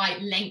women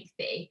quite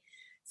lengthy.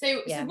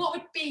 So what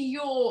would be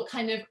your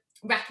kind of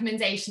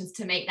recommendations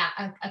to make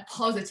that a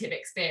positive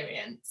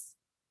experience?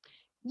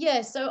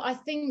 Yeah, so I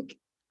think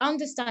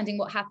understanding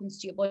what happens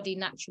to your body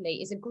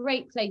naturally is a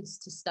great place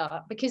to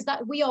start, because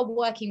that we are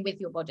working with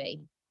your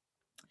body.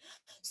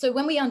 So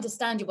when we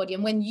understand your body,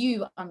 and when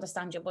you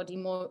understand your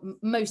body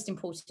most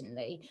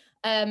importantly,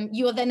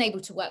 you are then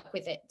able to work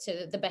with it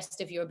to the best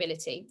of your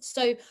ability.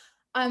 So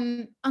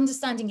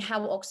understanding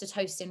how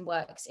oxytocin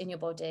works in your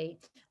body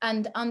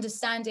and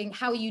understanding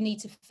how you need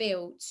to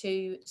feel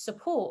to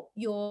support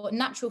your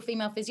natural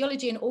female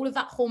physiology and all of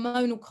that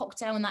hormonal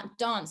cocktail and that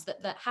dance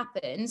that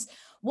happens.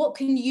 What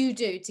can you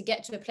do to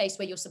get to a place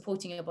where you're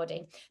supporting your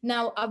body?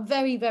 Now,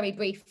 very, very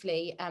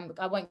briefly,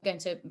 I won't go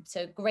into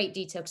great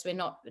detail because we're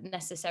not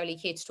necessarily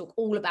here to talk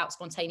all about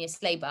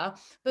spontaneous labour,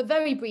 but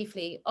very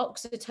briefly,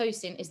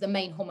 oxytocin is the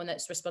main hormone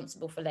that's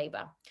responsible for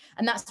labour.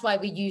 And that's why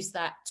we use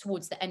that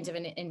towards the end of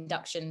an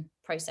induction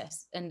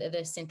process and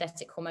the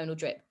synthetic hormonal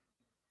drip.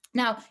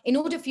 Now, in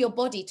order for your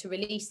body to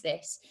release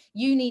this,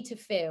 you need to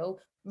feel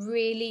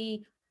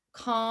really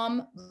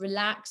calm,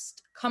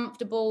 relaxed,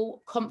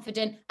 comfortable,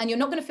 confident, and you're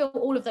not going to feel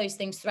all of those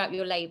things throughout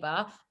your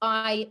labor.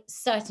 I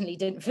certainly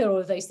didn't feel all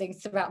of those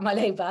things throughout my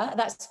labor.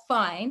 That's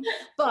fine.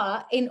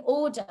 But in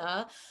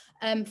order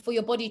for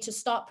your body to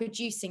start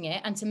producing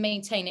it and to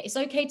maintain it, it's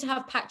okay to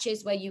have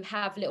patches where you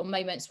have little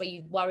moments where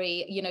you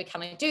worry, you know,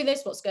 can I do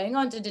this? What's going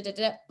on?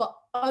 But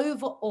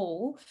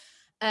overall,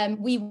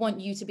 we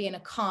want you to be in a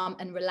calm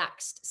and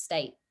relaxed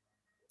state.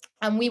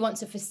 And we want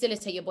to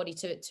facilitate your body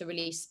to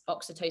release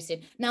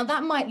oxytocin. Now,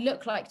 that might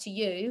look like to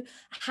you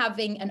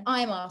having an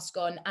eye mask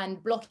on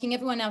and blocking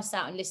everyone else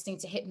out and listening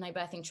to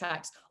hypnobirthing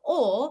tracks.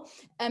 Or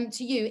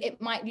to you,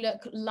 it might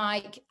look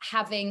like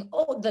having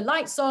the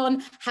lights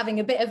on,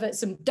 having a bit of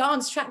some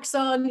dance tracks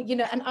on, you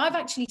know. And I've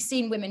actually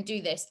seen women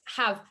do this,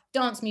 have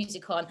dance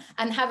music on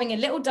and having a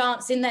little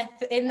dance in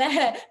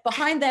their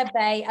behind their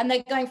bay, and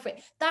they're going for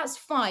it. That's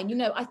fine. You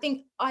know, I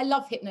think I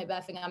love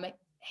hypnobirthing. I'm a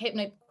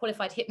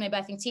qualified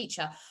hypnobirthing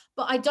teacher,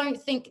 but I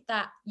don't think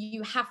that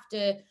you have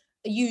to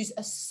use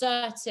a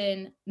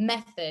certain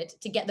method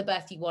to get the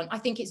birth you want. I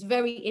think it's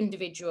very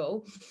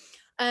individual.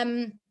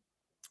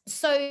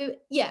 So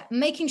yeah,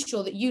 making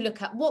sure that you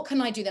look at what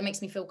can I do that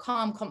makes me feel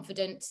calm,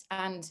 confident,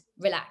 and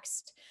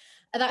relaxed.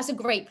 That's a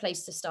great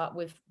place to start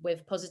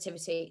with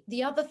positivity.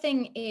 The other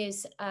thing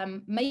is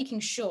making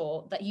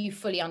sure that you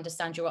fully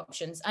understand your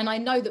options. And I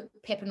know that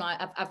Pip and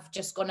I have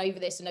just gone over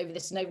this,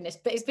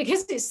 but it's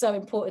because it's so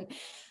important.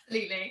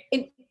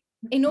 Absolutely.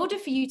 In order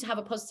for you to have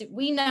a positive,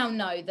 we now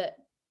know that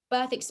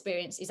birth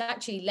experience is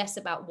actually less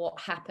about what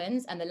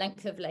happens and the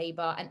length of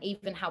labor and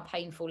even how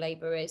painful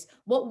labor is.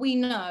 What we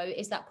know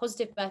is that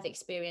positive birth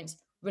experience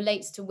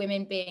relates to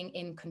women being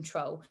in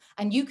control,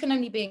 and you can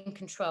only be in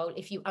control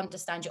if you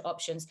understand your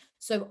options.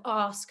 So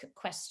ask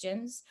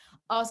questions,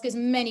 ask as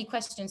many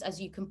questions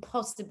as you can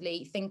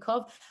possibly think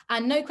of,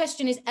 and no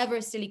question is ever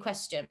a silly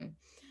question.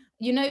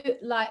 you know,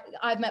 like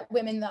I've met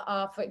women that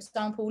are, for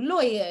example,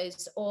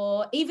 lawyers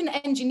or even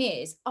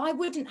engineers. I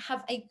wouldn't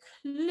have a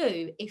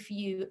clue if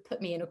you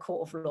put me in a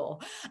court of law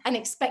and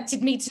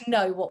expected me to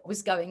know what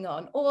was going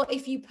on, or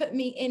if you put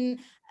me in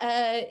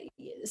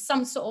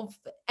some sort of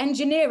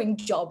engineering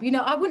job. You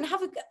know,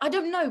 I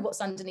don't know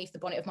what's underneath the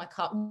bonnet of my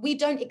car. We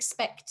don't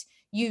expect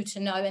you to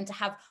know and to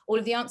have all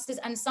of the answers.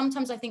 And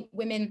sometimes I think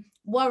women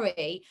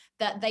worry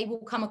that they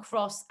will come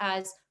across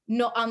as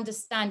not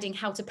understanding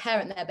how to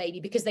parent their baby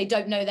because they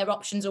don't know their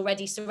options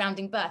already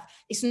surrounding birth.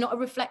 It's not a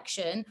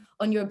reflection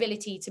on your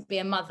ability to be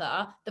a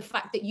mother, the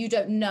fact that you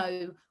don't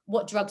know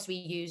what drugs we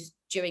use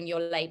during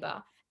your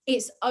labor.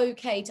 It's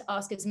okay to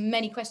ask as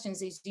many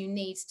questions as you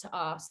need to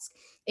ask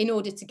in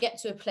order to get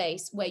to a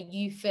place where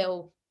you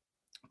feel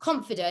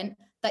confident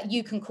that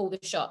you can call the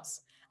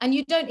shots. And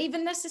you don't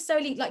even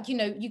necessarily, like, you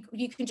know,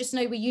 you can just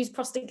know we use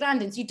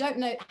prostaglandins. You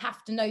don't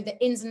have to know the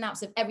ins and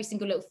outs of every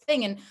single little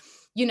thing. And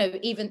you know,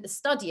 even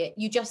study it.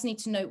 You just need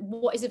to know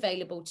what is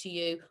available to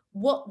you,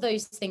 what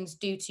those things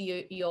do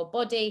to your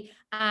body,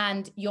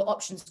 and your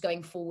options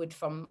going forward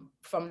from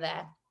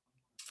there.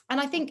 And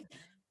I think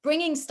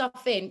bringing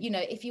stuff in, you know,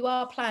 if you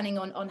are planning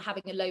on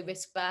having a low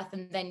risk birth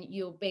and then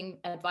you're being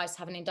advised to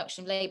have an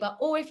induction of labour,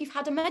 or if you've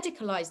had a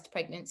medicalised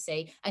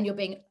pregnancy and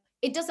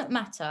it doesn't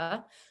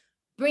matter,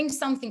 bring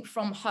something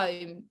from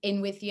home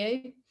in with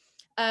you.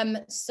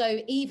 So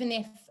even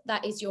if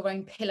that is your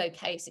own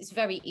pillowcase, it's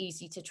very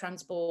easy to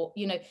transport,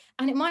 you know,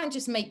 and it might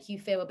just make you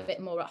feel a bit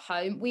more at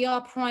home. We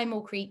are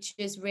primal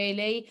creatures,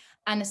 really,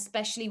 and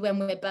especially when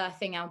we're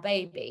birthing our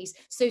babies.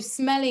 So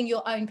smelling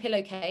your own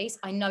pillowcase,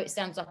 I know it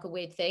sounds like a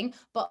weird thing,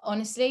 but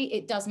honestly,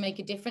 it does make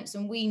a difference.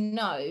 And we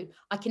know,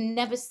 I can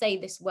never say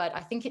this word,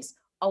 I think it's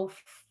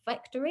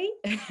olfactory.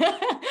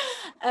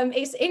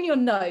 It's in your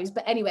nose,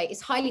 but anyway,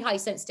 it's highly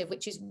sensitive,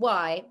 which is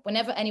why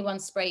whenever anyone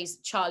sprays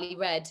Charlie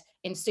Red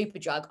in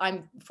Superdrug,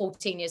 I'm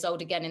 14 years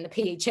old again in the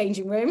PE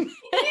changing room.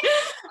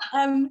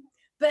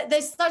 But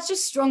there's such a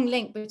strong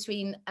link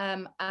between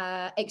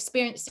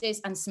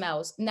experiences and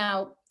smells.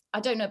 Now, I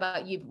don't know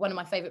about you, but one of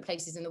my favorite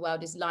places in the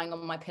world is lying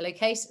on my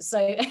pillowcase.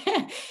 So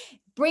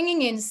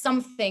bringing in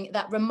something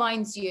that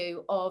reminds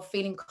you of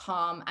feeling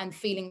calm and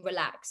feeling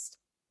relaxed,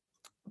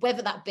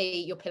 whether that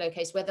be your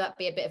pillowcase, whether that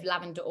be a bit of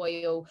lavender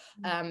oil,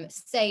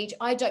 sage,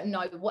 I don't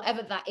know,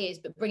 whatever that is,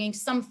 but bringing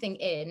something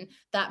in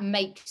that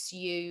makes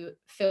you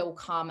feel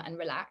calm and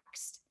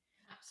relaxed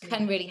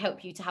can really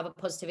help you to have a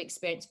positive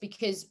experience,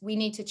 because we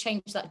need to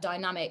change that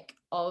dynamic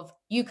of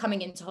you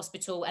coming into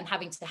hospital and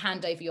having to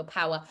hand over your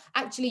power.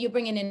 Actually, you're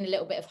bringing in a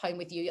little bit of home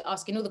with you, you're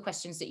asking all the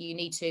questions that you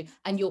need to,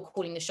 and you're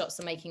calling the shots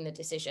and making the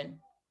decision.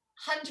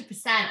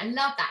 100%. I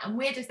love that. And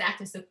we're just there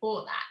to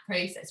support that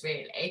process,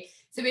 really.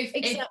 So if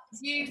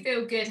you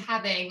feel good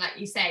having, like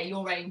you say,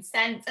 your own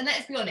scent, and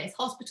let's be honest,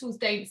 hospitals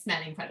don't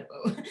smell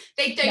incredible.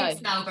 They don't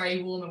smell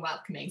very warm and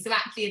welcoming. So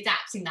actually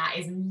adapting that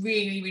is a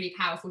really, really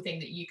powerful thing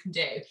that you can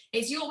do.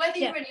 It's whether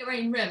you're in your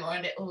own room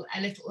or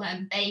a little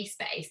bay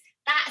space,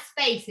 that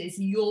space is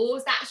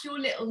yours. That's your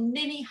little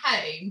mini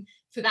home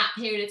for that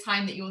period of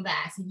time that you're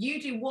there. So you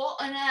do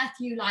what on earth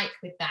you like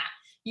with that.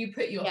 You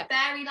put your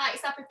fairy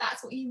lights up if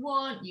that's what you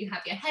want. You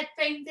have your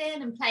headphones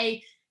in and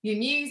play your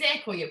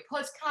music or your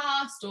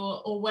podcast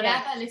or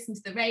whatever, listen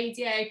to the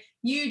radio.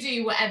 You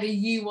do whatever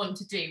you want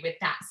to do with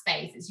that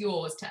space. It's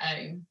yours to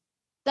own.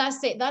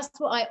 That's it. That's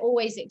what I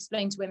always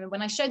explain to women.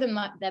 When I show them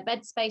like their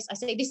bed space, I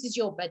say, this is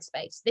your bed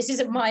space. This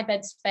isn't my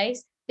bed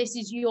space. This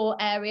is your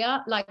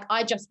area. Like,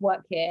 I just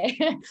work here.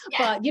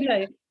 But, you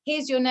know,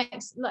 here's your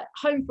next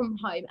home from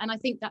home. And I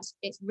think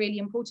it's really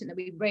important that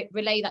we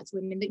relay that to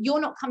women, that you're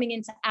not coming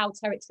into our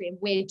territory and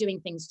we're doing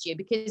things to you,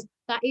 because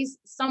that is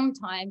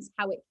sometimes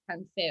how it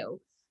can feel.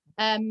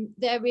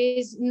 There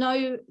is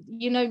no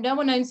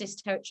one owns this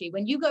territory.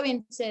 When you go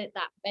into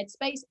that bed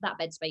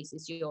space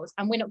is yours.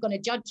 And we're not going to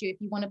judge you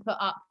if you want to put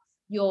up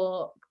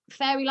your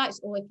fairy lights,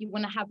 or if you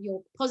want to have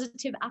your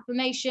positive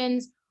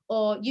affirmations,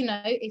 or, you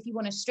know, if you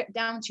want to strip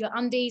down to your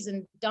undies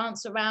and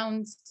dance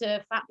around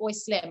to Fatboy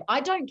Slim.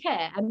 I don't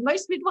care. And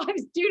most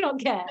midwives do not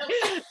care.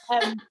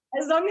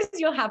 As long as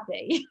you're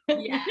happy.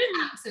 Yeah,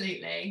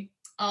 absolutely.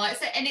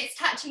 And it's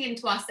touching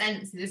into our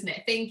senses, isn't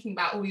it? Thinking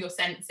about all your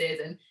senses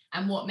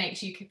and what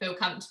makes you feel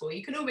comfortable.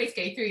 You can always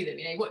go through them,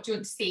 you know, what do you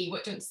want to see,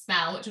 what do you want to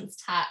smell, what do you want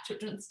to touch, what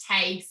do you want to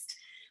taste,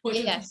 what do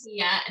you want to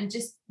hear, and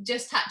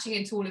just touching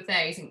into all of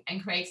those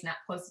and creating that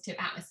positive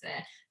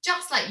atmosphere,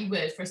 just like you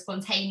would for a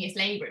spontaneous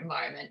labour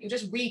environment. You're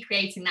just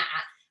recreating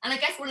that. And I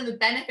guess one of the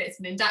benefits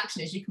of an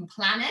induction is you can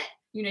plan it.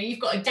 You know, you've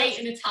got a date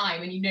and a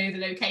time and you know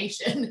the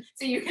location,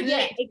 so you can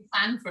literally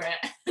plan for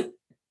it.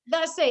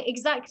 That's it,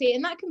 exactly.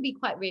 And that can be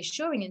quite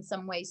reassuring in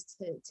some ways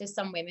to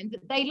some women,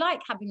 that they like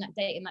having that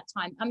date and that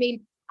time. I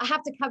mean, I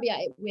have to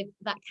caveat it with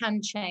that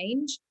can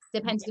change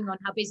depending on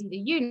how busy the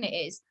unit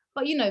is.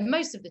 But, you know,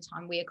 most of the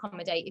time we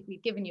accommodate, if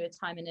we've given you a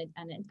time and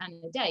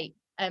a date,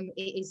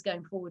 it is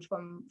going forward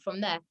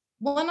from there.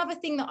 One other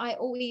thing that I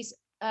always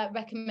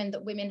recommend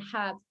that women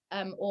have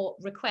or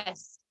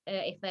request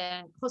if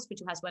their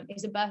hospital has one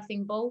is a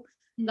birthing ball.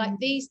 Like,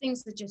 these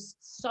things are just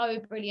so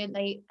brilliant.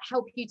 They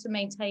help you to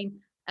maintain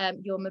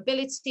your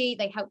mobility.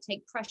 They help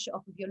take pressure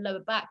off of your lower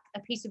back. A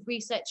piece of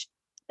research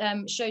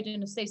showed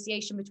an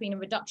association between a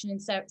reduction in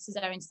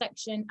cesarean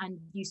section and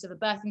use of a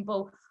birthing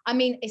ball. I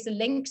mean, it's a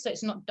link, so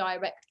it's not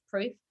direct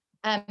proof.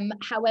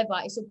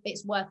 However,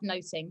 it's worth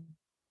noting.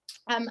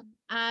 You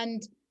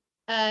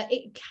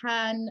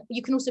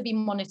can also be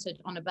monitored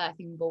on a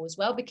birthing ball as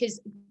well, because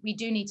we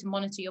do need to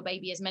monitor your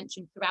baby, as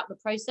mentioned, throughout the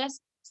process.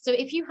 So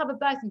if you have a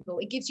birthing ball,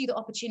 it gives you the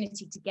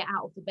opportunity to get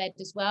out of the bed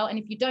as well. And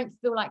if you don't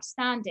feel like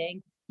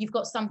standing, you've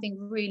got something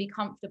really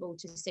comfortable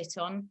to sit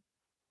on.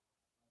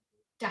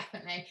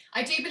 Definitely.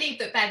 I do believe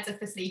that beds are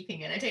for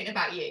sleeping in. I don't know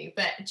about you,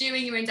 but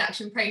during your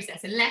induction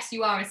process, unless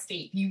you are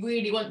asleep, you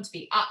really want to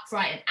be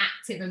upright and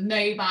active and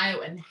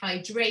mobile and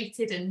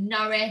hydrated and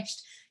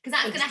nourished, because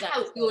that's going to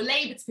help your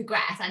labour to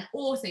progress and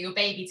also your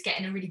baby to get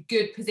in a really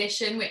good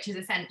position, which is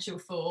essential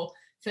for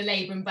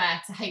labour and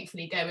birth to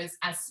hopefully go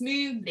as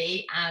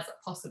smoothly as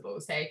possible.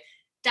 So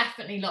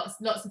definitely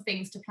lots of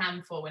things to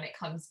plan for when it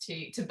comes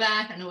to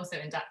birth and also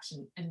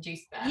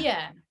induced birth.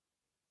 Yeah,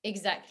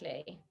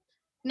 exactly.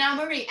 Now,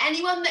 Marie,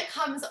 anyone that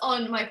comes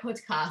on my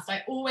podcast,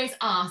 I always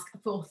ask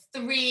for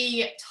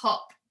 3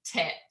 top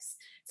tips.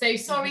 So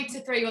sorry to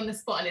throw you on the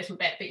spot a little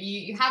bit, but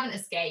you haven't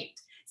escaped.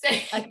 So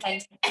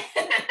okay.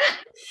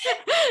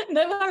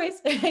 No worries.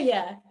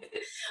 Yeah.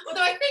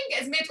 Although I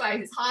think as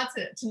midwives, it's hard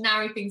to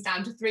narrow things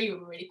down to 3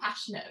 when we're really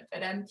passionate.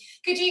 But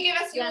could you give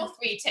us your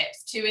 3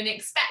 tips to an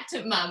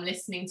expectant mum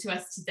listening to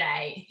us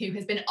today who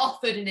has been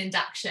offered an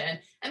induction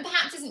and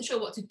perhaps isn't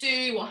sure what to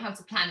do or how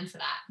to plan for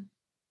that?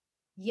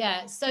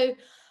 Yeah, so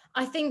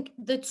I think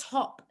the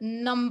top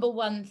number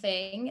 1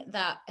 thing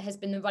that has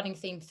been the running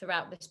theme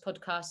throughout this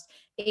podcast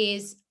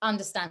is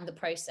understand the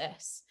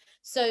process.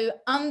 So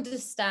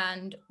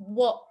understand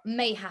what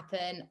may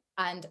happen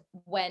and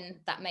when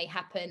that may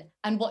happen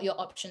and what your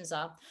options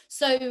are.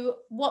 So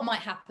what might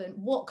happen?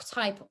 What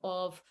type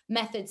of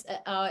methods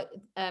are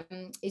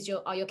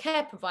your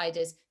care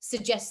providers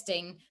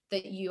suggesting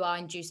that you are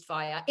induced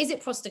via? Is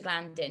it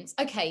prostaglandins?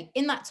 Okay,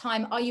 in that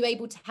time, are you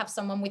able to have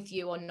someone with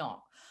you or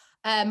not?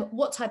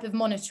 What type of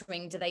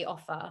monitoring do they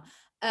offer?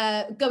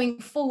 Going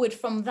forward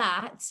from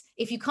that,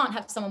 if you can't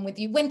have someone with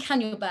you, when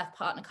can your birth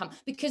partner come?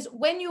 Because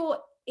when you're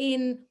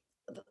in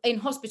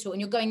hospital and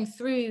you're going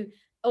through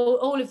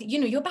all of the,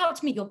 you're about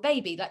to meet your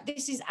baby, like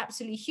this is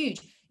absolutely huge.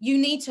 You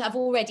need to have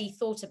already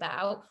thought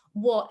about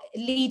what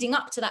leading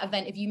up to that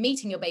event of you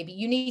meeting your baby.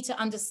 You need to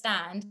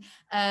understand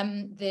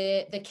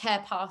the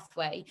care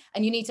pathway,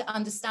 and you need to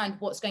understand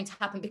what's going to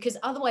happen, because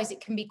otherwise it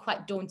can be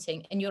quite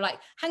daunting and you're like,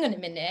 hang on a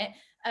minute,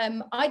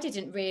 I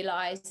didn't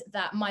realize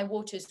that my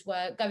waters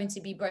were going to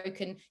be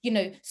broken,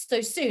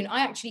 so soon. I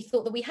actually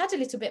thought that we had a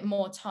little bit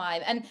more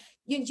time. And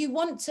you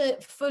want to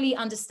fully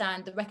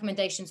understand the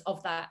recommendations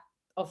of that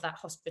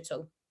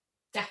hospital.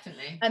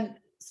 Definitely.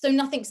 So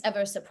nothing's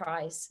ever a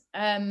surprise.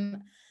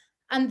 And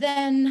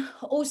then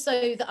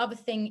also the other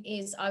thing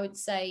is, I would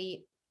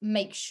say,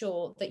 make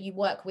sure that you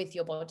work with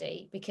your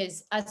body,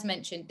 because as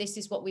mentioned, this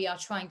is what we are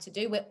trying to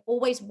do. We're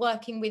always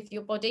working with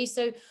your body.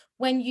 So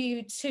when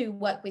you too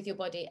work with your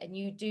body and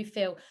you do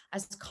feel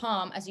as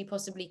calm as you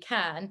possibly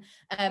can,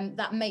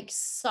 that makes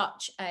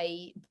such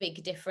a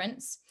big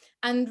difference.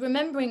 And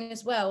remembering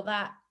as well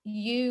that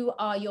you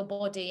are your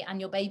body and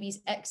your baby's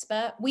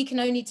expert. We can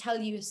only tell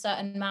you a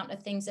certain amount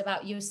of things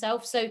about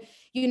yourself. So,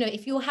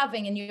 if you're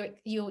having and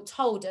you're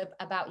told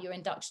about your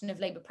induction of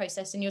labour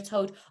process, and you're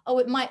told, oh,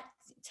 it might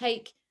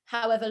take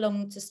however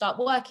long to start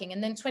working,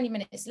 and then 20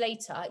 minutes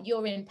later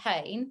you're in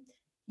pain,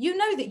 you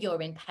know that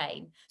you're in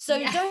pain.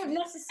 So don't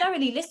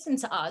necessarily listen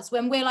to us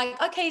when we're like,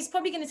 okay, it's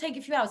probably going to take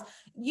a few hours.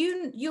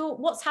 You're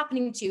what's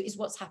happening to you is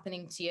what's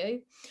happening to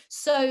you.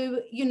 So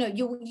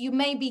you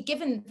may be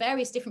given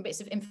various different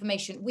bits of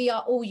information. We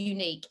are all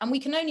unique, and we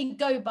can only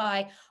go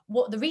by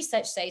what the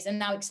research says and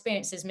now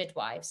experience as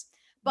midwives.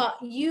 But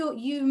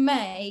you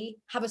may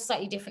have a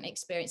slightly different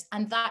experience,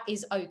 and that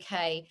is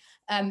okay.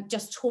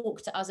 Just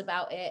talk to us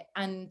about it,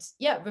 and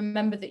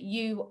remember that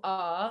you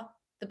are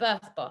the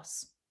birth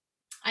boss.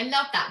 I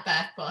love that,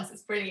 birth boss.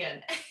 It's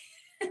brilliant.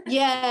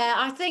 Yeah,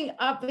 I think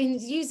I've been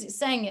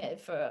saying it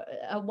for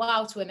a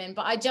while to women,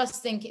 but I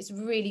just think it's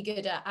really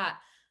good at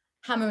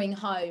hammering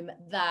home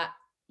that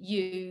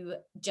you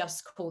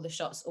just call the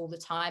shots all the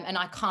time. And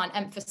I can't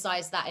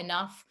emphasize that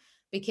enough,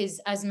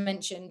 because as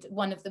mentioned,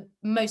 one of the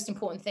most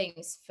important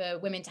things for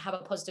women to have a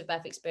positive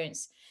birth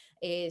experience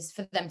is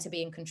for them to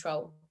be in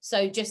control.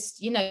 So just,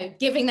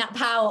 giving that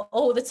power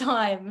all the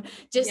time,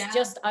 just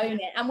own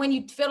it. And when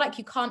you feel like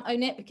you can't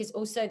own it, because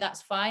also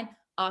that's fine,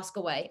 ask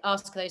away,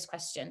 ask those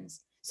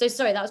questions. So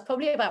sorry, that was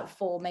probably about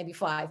 4, maybe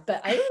 5,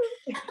 but we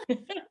knew that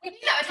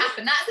would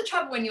happen. That's the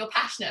trouble when you're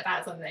passionate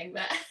about something.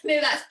 But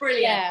no, that's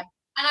brilliant. Yeah.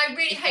 And I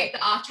really hope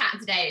that our chat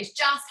today has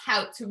just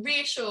helped to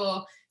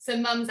reassure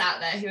some mums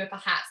out there who are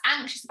perhaps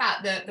anxious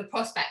about the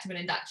prospect of an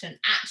induction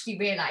actually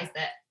realise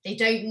that they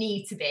don't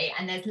need to be,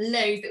 and there's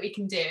loads that we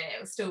can do. It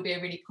will still be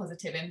a really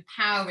positive,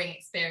 empowering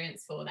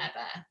experience for their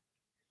birth.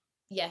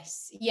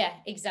 Yes, yeah,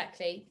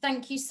 exactly.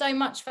 Thank you so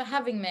much for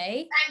having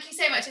me. Thank you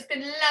so much. It's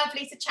been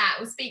lovely to chat.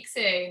 We'll speak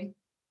soon.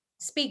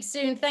 Speak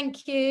soon.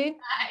 Thank you.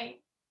 Bye.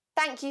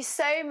 Thank you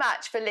so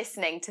much for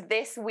listening to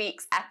this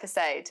week's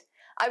episode.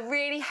 I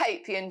really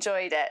hope you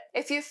enjoyed it.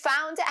 If you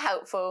found it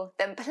helpful,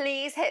 then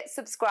please hit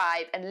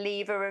subscribe and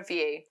leave a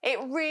review. It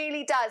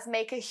really does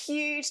make a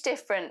huge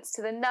difference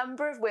to the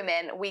number of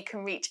women we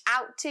can reach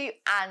out to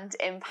and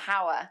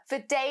empower. For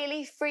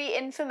daily free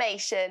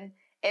information,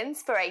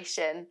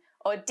 inspiration,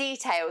 or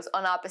details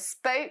on our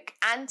bespoke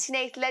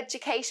antenatal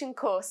education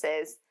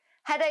courses,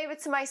 head over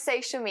to my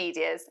social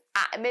medias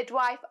at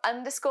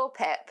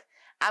midwife_pip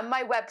and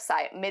my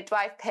website,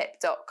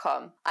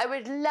 midwifepip.com. I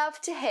would love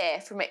to hear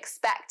from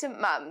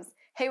expectant mums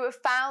who have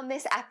found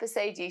this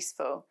episode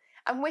useful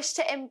and wish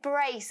to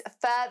embrace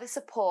further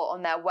support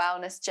on their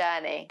wellness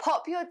journey.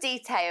 Pop your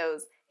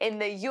details in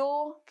the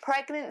Your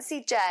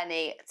Pregnancy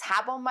Journey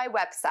tab on my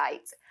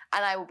website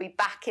and I will be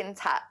back in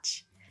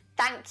touch.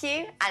 Thank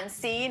you and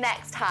see you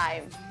next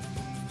time.